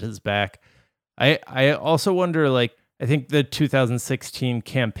crowd at his back. I also wonder, like, I think the 2016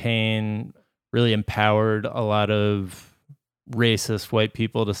 campaign really empowered a lot of racist white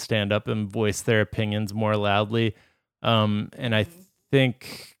people to stand up and voice their opinions more loudly. And I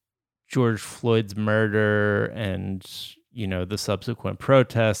think George Floyd's murder and, the subsequent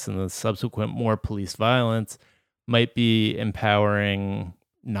protests and the subsequent more police violence might be empowering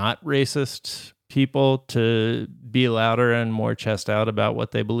not racist people to be louder and more chest out about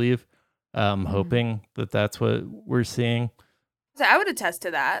what they believe. Hoping that that's what we're seeing. So I would attest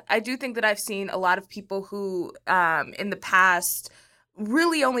to that. I do think that I've seen a lot of people who in the past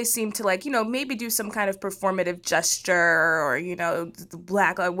really only seem to maybe do some kind of performative gesture or,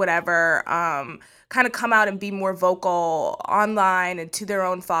 black, whatever, kind of come out and be more vocal online and to their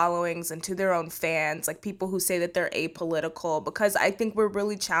own followings and to their own fans, like people who say that they're apolitical, because I think we're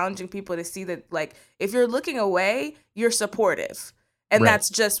really challenging people to see that, like, if you're looking away, you're supportive. And That's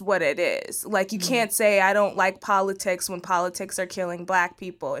just what it is. Like, you can't say, I don't like politics when politics are killing black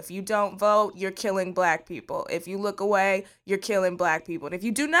people. If you don't vote, you're killing black people. If you look away, you're killing black people. And if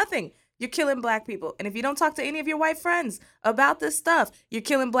you do nothing, you're killing black people. And if you don't talk to any of your white friends about this stuff, you're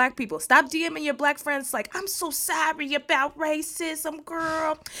killing black people. Stop DMing your black friends like, I'm so sorry about racism,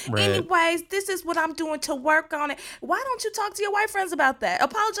 girl. Right. Anyways, this is what I'm doing to work on it. Why don't you talk to your white friends about that?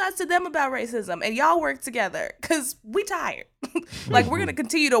 Apologize to them about racism and y'all work together, because we tired. Like, we're going to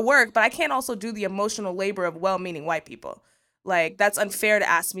continue to work, but I can't also do the emotional labor of well-meaning white people. Like, that's unfair to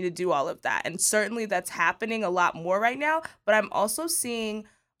ask me to do all of that. And certainly that's happening a lot more right now, but I'm also seeing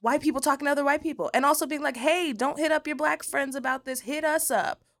white people talking to other white people and also being like, hey, don't hit up your black friends about this. Hit us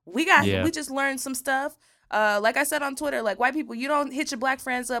up. We just learned some stuff. Like I said on Twitter, like, white people, you don't hit your black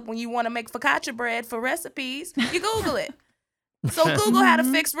friends up when you want to make focaccia bread for recipes. You Google it. So Google how to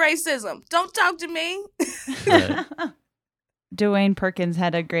fix racism. Don't talk to me. Right. Dwayne Perkins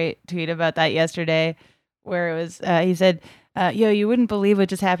had a great tweet about that yesterday where it was, he said, yo, you wouldn't believe what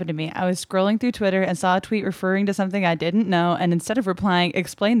just happened to me. I was scrolling through Twitter and saw a tweet referring to something I didn't know. And instead of replying,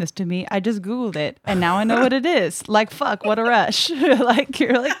 explain this to me, I just Googled it. And now I know what it is. Like, fuck, what a rush. Like,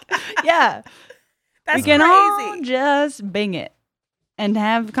 you're like, yeah. That's we can crazy. all just bing it and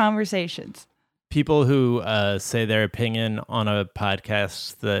have conversations. People who say their opinion on a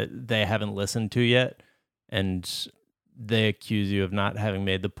podcast that they haven't listened to yet, and they accuse you of not having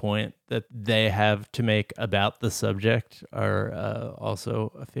made the point that they have to make about the subject, are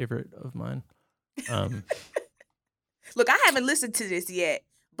also a favorite of mine. Look, I haven't listened to this yet,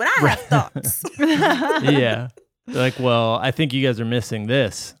 but I have thoughts. Yeah. They're like, well, I think you guys are missing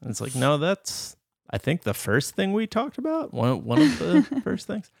this. And it's like, no, that's, I think, the first thing we talked about. One of the first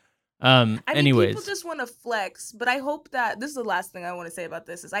things. Anyways, people just want to flex, but I hope that, this is the last thing I want to say about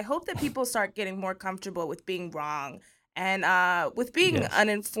this, is I hope that people start getting more comfortable with being wrong and with being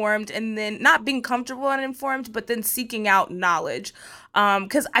uninformed, and then not being comfortable uninformed, but then seeking out knowledge.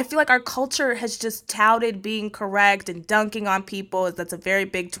 Because I feel like our culture has just touted being correct and dunking on people. That's a very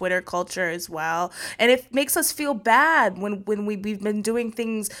big Twitter culture as well. And it makes us feel bad when we've been doing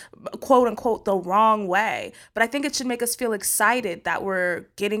things, quote unquote, the wrong way. But I think it should make us feel excited that we're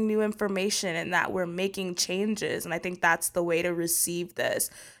getting new information and that we're making changes. And I think that's the way to receive this.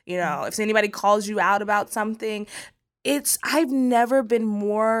 You know, if anybody calls you out about something, I've never been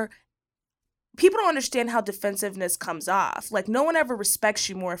more, people don't understand how defensiveness comes off. Like, no one ever respects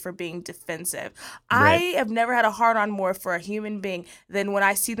you more for being defensive. Right. I have never had a hard-on more for a human being than when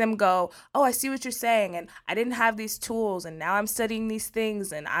I see them go, oh, I see what you're saying, and I didn't have these tools, and now I'm studying these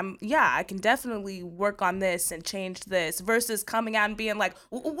things, and I can definitely work on this and change this, versus coming out and being like,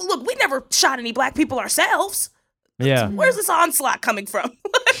 look, we never shot any black people ourselves. Yeah. Where's this onslaught coming from?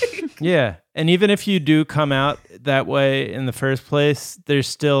 Yeah. And even if you do come out that way in the first place,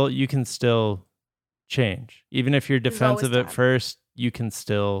 you can still change. Even if you're defensive at first, you can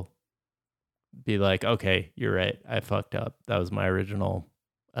still be like, okay, you're right, I fucked up. That was my original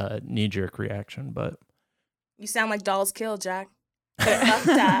knee-jerk reaction, but You sound like Dolls Kill, Jack. Fucked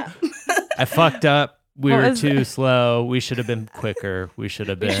up. I fucked up. We were too slow. We should have been quicker. We should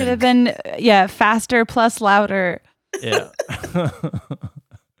have been faster plus louder. Yeah.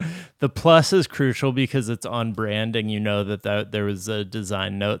 The plus is crucial because it's on brand, and you know that there was a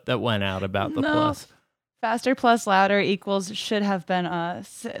design note that went out about the plus. Faster plus louder equals should have been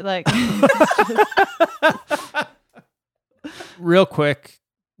us. Like, real quick,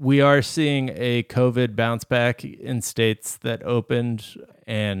 we are seeing a COVID bounce back in states that opened,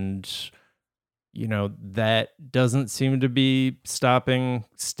 and that doesn't seem to be stopping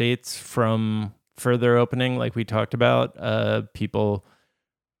states from further opening, like we talked about. People,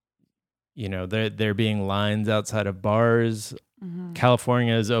 there being lines outside of bars. Mm-hmm.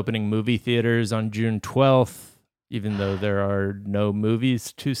 California is opening movie theaters on June 12th, even though there are no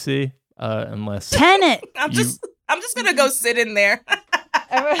movies to see, unless Tenet. I'm just gonna go sit in there.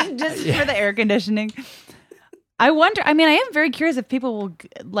 Just for the air conditioning. I wonder. I mean, I am very curious if people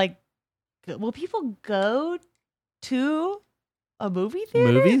will people go to a movie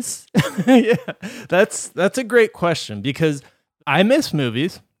theater? Movies? Yeah, that's a great question because I miss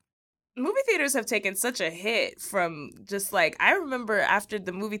movies. Movie theaters have taken such a hit from just I remember after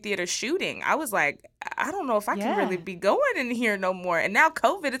the movie theater shooting, I was like, I don't know if I can really be going in here no more. And now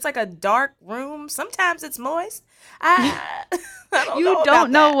COVID, it's like a dark room. Sometimes it's moist. I don't you know.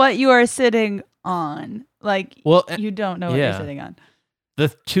 don't know what you are sitting on. You don't know what you're sitting on. The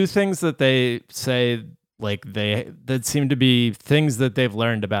two things that they say, that seem to be things that they've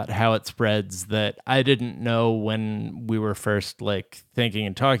learned about how it spreads that I didn't know when we were first thinking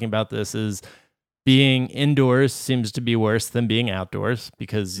and talking about this, is being indoors seems to be worse than being outdoors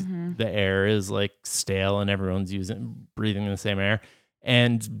because the air is stale and everyone's breathing the same air,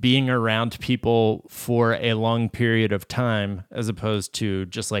 and being around people for a long period of time as opposed to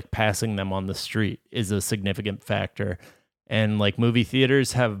just passing them on the street is a significant factor. And movie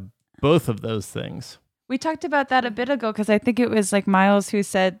theaters have both of those things. We talked about that a bit ago because I think it was Miles who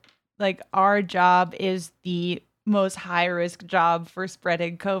said our job is the most high risk job for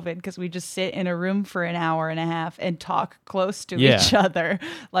spreading COVID because we just sit in a room for an hour and a half and talk close to each other.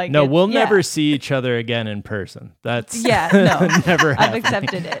 We'll never see each other again in person. That's never happening.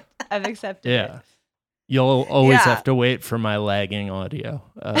 I've accepted it. Yeah. You'll always have to wait for my lagging audio,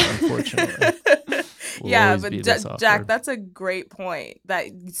 unfortunately. Jack, that's a great point. That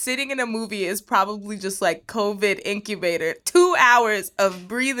sitting in a movie is probably just COVID incubator. 2 hours of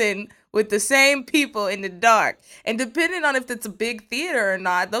breathing with the same people in the dark. And depending on if it's a big theater or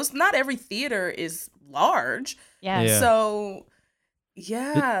not, not every theater is large. Yeah. So,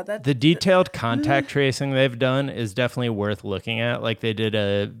 the detailed contact tracing they've done is definitely worth looking at. They did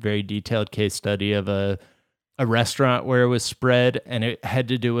a very detailed case study of a restaurant where it was spread, and it had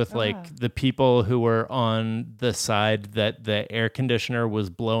to do with the people who were on the side that the air conditioner was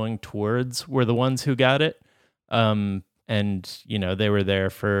blowing towards were the ones who got it. And they were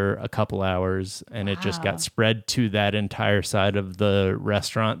there for a couple hours, and it just got spread to that entire side of the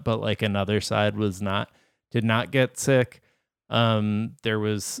restaurant, but another side did not get sick. They've done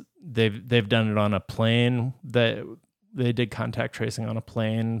it on a plane, that they did contact tracing on a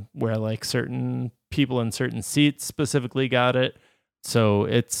plane where certain people in certain seats specifically got it. So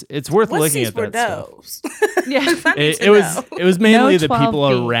it's worth looking at that stuff. It was mainly the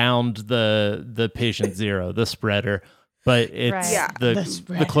people around the patient zero, the spreader, but it's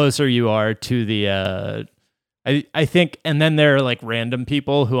the closer you are to the I think, and then there are random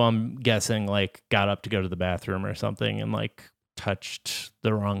people who I'm guessing got up to go to the bathroom or something and touched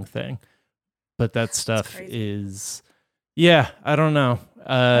the wrong thing. But that stuff is I don't know.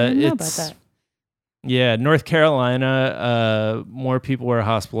 I didn't know about that. Yeah, North Carolina, more people were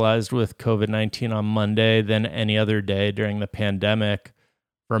hospitalized with COVID-19 on Monday than any other day during the pandemic.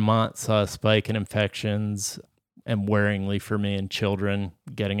 Vermont saw a spike in infections, and worryingly for me, in children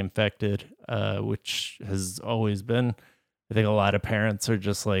getting infected, which has always been, I think a lot of parents are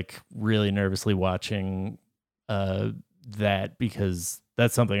just really nervously watching that, because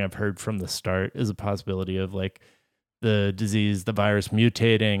that's something I've heard from the start is a possibility of the disease, the virus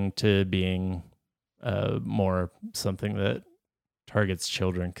mutating to being more something that targets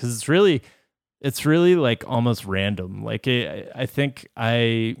children, because it's really almost random. I think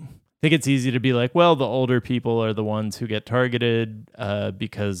it's easy to be well, the older people are the ones who get targeted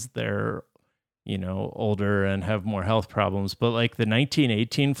because they're older and have more health problems, but the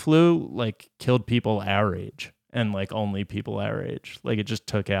 1918 flu killed people our age, and only people our age. It just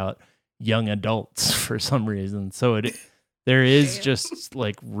took out young adults for some reason. So there is just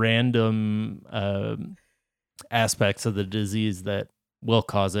random aspects of the disease that will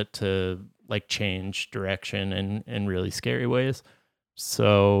cause it to like change direction in really scary ways.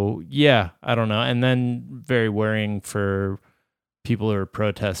 So yeah, I don't know. And then very worrying for people who are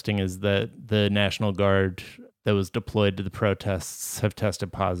protesting is that the National Guard that was deployed to the protests have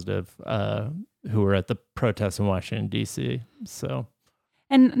tested positive, who were at the protests in Washington, D.C. So,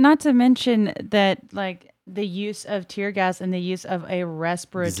 and not to mention that like the use of tear gas and the use of a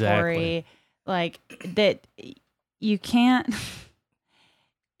respiratory, like that you can't,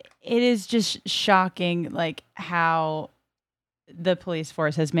 it is just shocking like how the police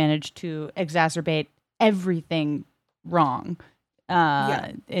force has managed to exacerbate everything wrong in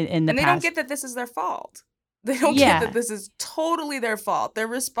the and they past. don't get that this is their fault. They don't get that this is totally their fault.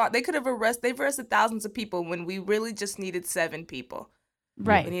 They could have they've arrested thousands of people when we really just needed 7 people.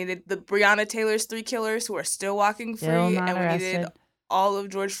 Right. We needed the Breonna Taylor's 3 killers who are still walking free, and we needed all of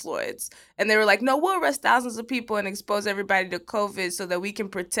George Floyd's. And they were like, no, we'll arrest thousands of people and expose everybody to COVID so that we can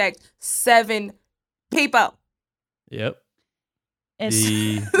protect 7 people. Yep.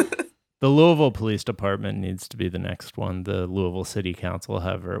 The Louisville Police Department needs to be the next one. The Louisville City Council,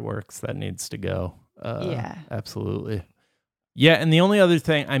 however it works, that needs to go. Yeah. Absolutely. Yeah, and the only other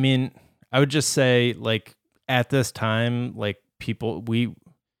thing, I mean, I would just say, like, at this time, like, people,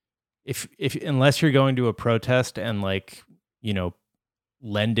 if unless you're going to a protest and, like, you know,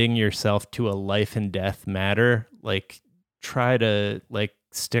 lending yourself to a life and death matter, like, try to, like,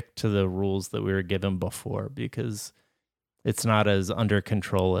 stick to the rules that we were given before, because it's not as under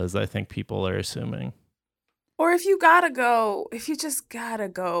control as I think people are assuming. Or if you just gotta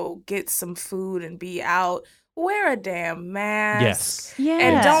go get some food and be out, wear a damn mask. Yes.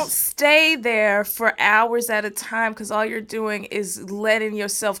 And don't stay there for hours at a time, because all you're doing is letting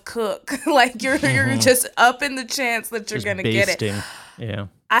yourself cook. Like you're just up in the chance that you're going to get it. Yeah.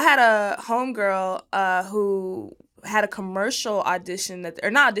 I had a homegirl who had a commercial audition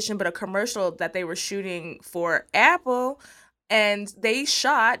a commercial that they were shooting for Apple, and they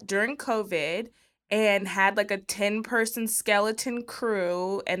shot during COVID and had like a 10-person skeleton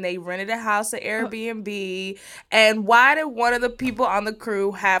crew, and they rented a house at Airbnb. And why did one of the people on the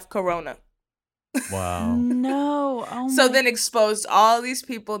crew have corona? Wow. No. So then exposed all these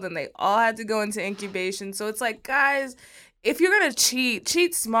people, then they all had to go into incubation. So it's like, guys, if you're going to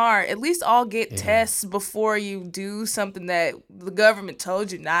cheat smart. At least all get tests before you do something that the government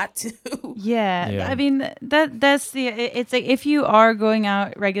told you not to. Yeah. I mean, it's like if you are going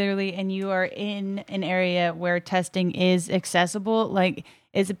out regularly and you are in an area where testing is accessible, like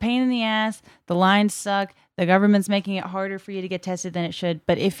it's a pain in the ass. The lines suck. The government's making it harder for you to get tested than it should.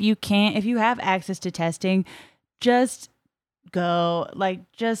 But if you have access to testing, just go.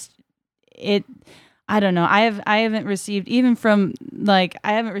 I don't know. I haven't received any pushback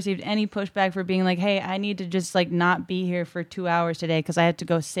for being like, hey, I need to just like not be here for 2 hours today because I had to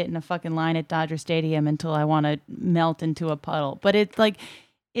go sit in a fucking line at Dodger Stadium until I want to melt into a puddle. But it's like,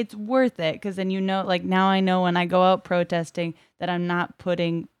 it's worth it, because then like now I know when I go out protesting that I'm not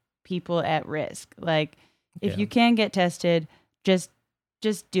putting people at risk. Like if you can get tested, just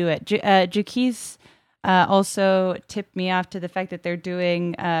do it. Jaquise also tipped me off to the fact that they're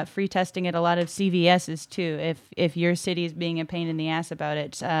doing free testing at a lot of CVS's too. If your city is being a pain in the ass about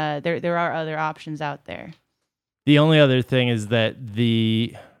it, there are other options out there. The only other thing is that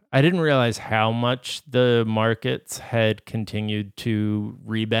I didn't realize how much the markets had continued to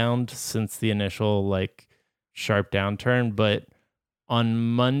rebound since the initial like sharp downturn. But on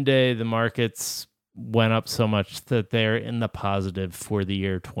Monday, the markets went up so much that they're in the positive for the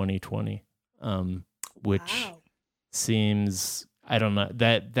year 2020. Which seems, I don't know,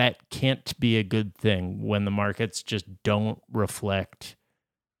 that can't be a good thing when the markets just don't reflect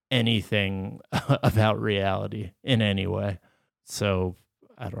anything about reality in any way. So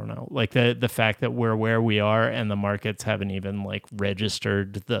I don't know, like the fact that we're where we are and the markets haven't even like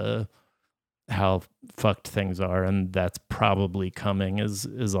registered how fucked things are, and that's probably coming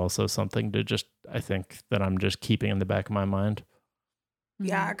is also something to just, I think that I'm just keeping in the back of my mind.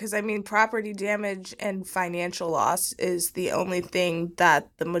 Yeah, because I mean, property damage and financial loss is the only thing that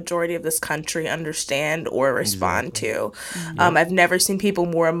the majority of this country understand or respond to. I've never seen people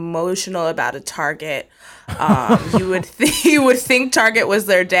more emotional about a Target. You would think Target was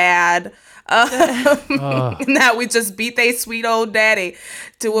their dad. And that we just beat they sweet old daddy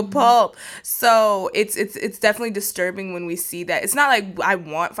to a pulp. So it's definitely disturbing when we see that. It's not like I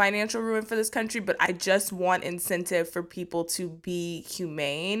want financial ruin for this country, but I just want incentive for people to be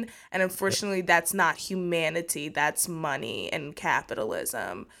humane. And unfortunately, that's not humanity. That's money and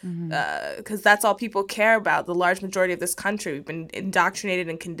capitalism. Because that's all people care about. The large majority of this country, we've been indoctrinated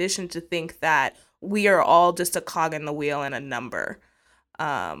and conditioned to think that we are all just a cog in the wheel and a number.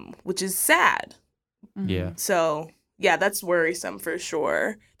 which is sad. Yeah. So, yeah, that's worrisome for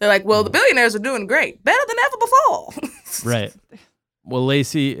sure. They're like, well, the billionaires are doing great, better than ever before. Right. Well,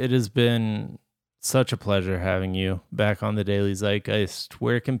 Lacey, it has been such a pleasure having you back on the Daily Zeitgeist.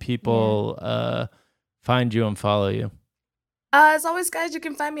 Where can people find you and follow you? As always, guys, you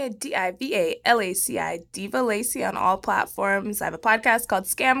can find me at DIVALACI, Diva Lacey, on all platforms. I have a podcast called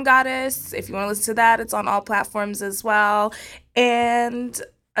Scam Goddess. If you want to listen to that, it's on all platforms as well. And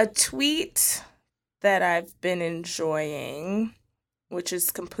a tweet that I've been enjoying, which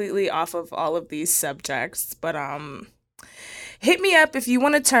is completely off of all of these subjects, but hit me up if you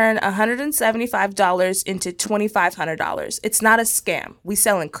want to turn $175 into $2,500. It's not a scam. We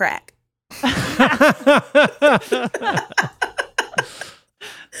selling crack.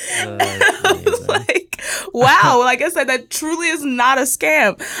 I was like, wow, like I said, that truly is not a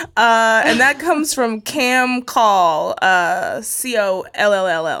scam. And that comes from Cam Call, COLLL,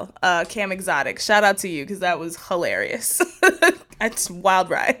 Cam Exotic. Shout out to you, because that was hilarious. That's a wild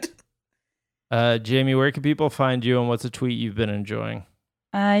ride. Jamie, where can people find you, and what's a tweet you've been enjoying?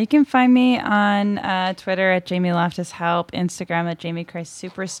 You can find me on Twitter at Jamie Loftus Help, Instagram at Jamie Christ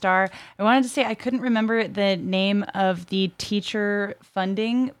Superstar. I wanted to say I couldn't remember the name of the teacher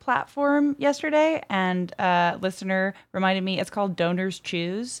funding platform yesterday, and a listener reminded me it's called Donors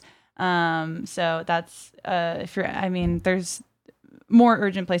Choose. So that's there's more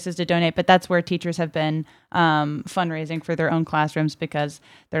urgent places to donate, but that's where teachers have been fundraising for their own classrooms because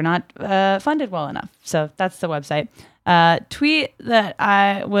they're not funded well enough. So that's the website. Tweet that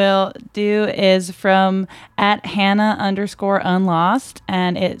I will do is from @Hannah_unlost,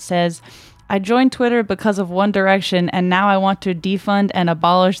 and it says, I joined Twitter because of One Direction, and now I want to defund and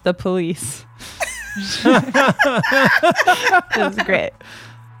abolish the police. It was great.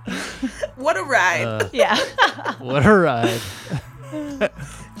 What a ride. Yeah. What a ride.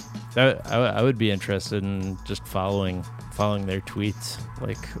 I would be interested in just following their tweets,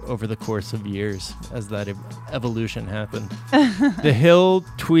 like, over the course of years as that evolution happened. The Hill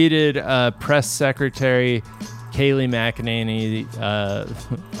tweeted Press Secretary Kayleigh McEnany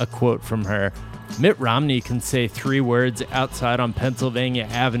a quote from her. Mitt Romney can say 3 words outside on Pennsylvania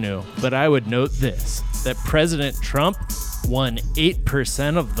Avenue, but I would note this, that President Trump won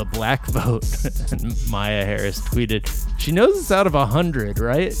 8% of the black vote. And Maya Harris tweeted, she knows it's out of 100,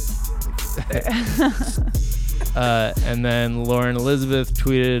 right? And then Lauren Elizabeth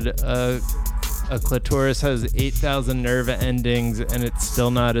tweeted, a clitoris has 8,000 nerve endings, and it's still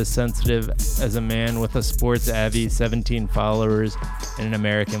not as sensitive as a man with a sports Avi, 17 followers, and an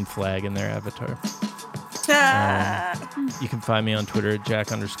American flag in their avatar. You can find me on Twitter at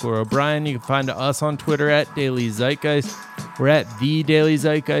Jack_O'Brien. You can find us on Twitter at Daily Zeitgeist. We're at The Daily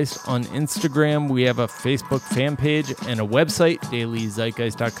Zeitgeist on Instagram. We have a Facebook fan page and a website,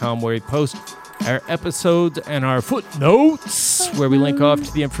 dailyzeitgeist.com, where we post our episodes and our footnotes, where we link off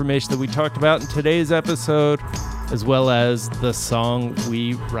to the information that we talked about in today's episode, as well as the song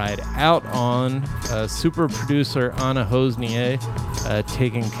we ride out on. Super producer Anna Hosnier,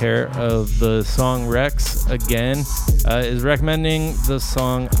 taking care of the song Rex again, is recommending the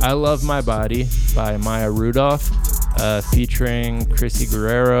song I Love My Body by Maya Rudolph, featuring Chrissy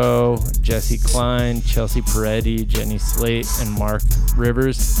Guerrero, Jesse Klein, Chelsea Peretti, Jenny Slate, and Mark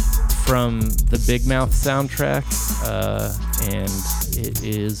Rivers, from the Big Mouth soundtrack, and it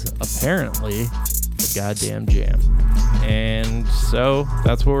is apparently a goddamn jam. And so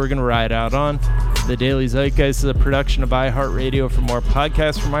that's what we're going to ride out on. The Daily Zeitgeist is a production of iHeartRadio. For more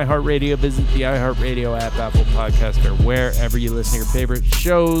podcasts from iHeartRadio, visit the iHeartRadio app, Apple Podcast, or wherever you listen to your favorite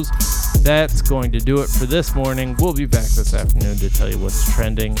shows. That's going to do it for this morning. We'll be back this afternoon to tell you what's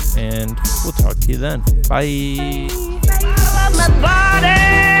trending, and we'll talk to you then. Bye. I love my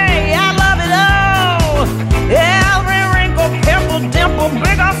body, I love it all. Every wrinkle, pimple, dimple,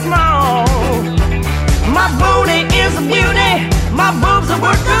 big or small. My booty is a beauty, my boobs are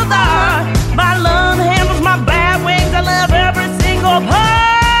work of art. My love handles my bad wings, I love every single part.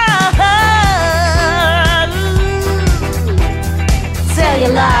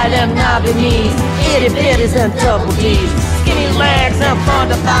 Cellulite and knobby knees, itty bitties and double D's, skinny legs and fun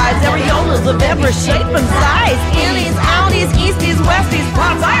thighs, areolas of every shape and size.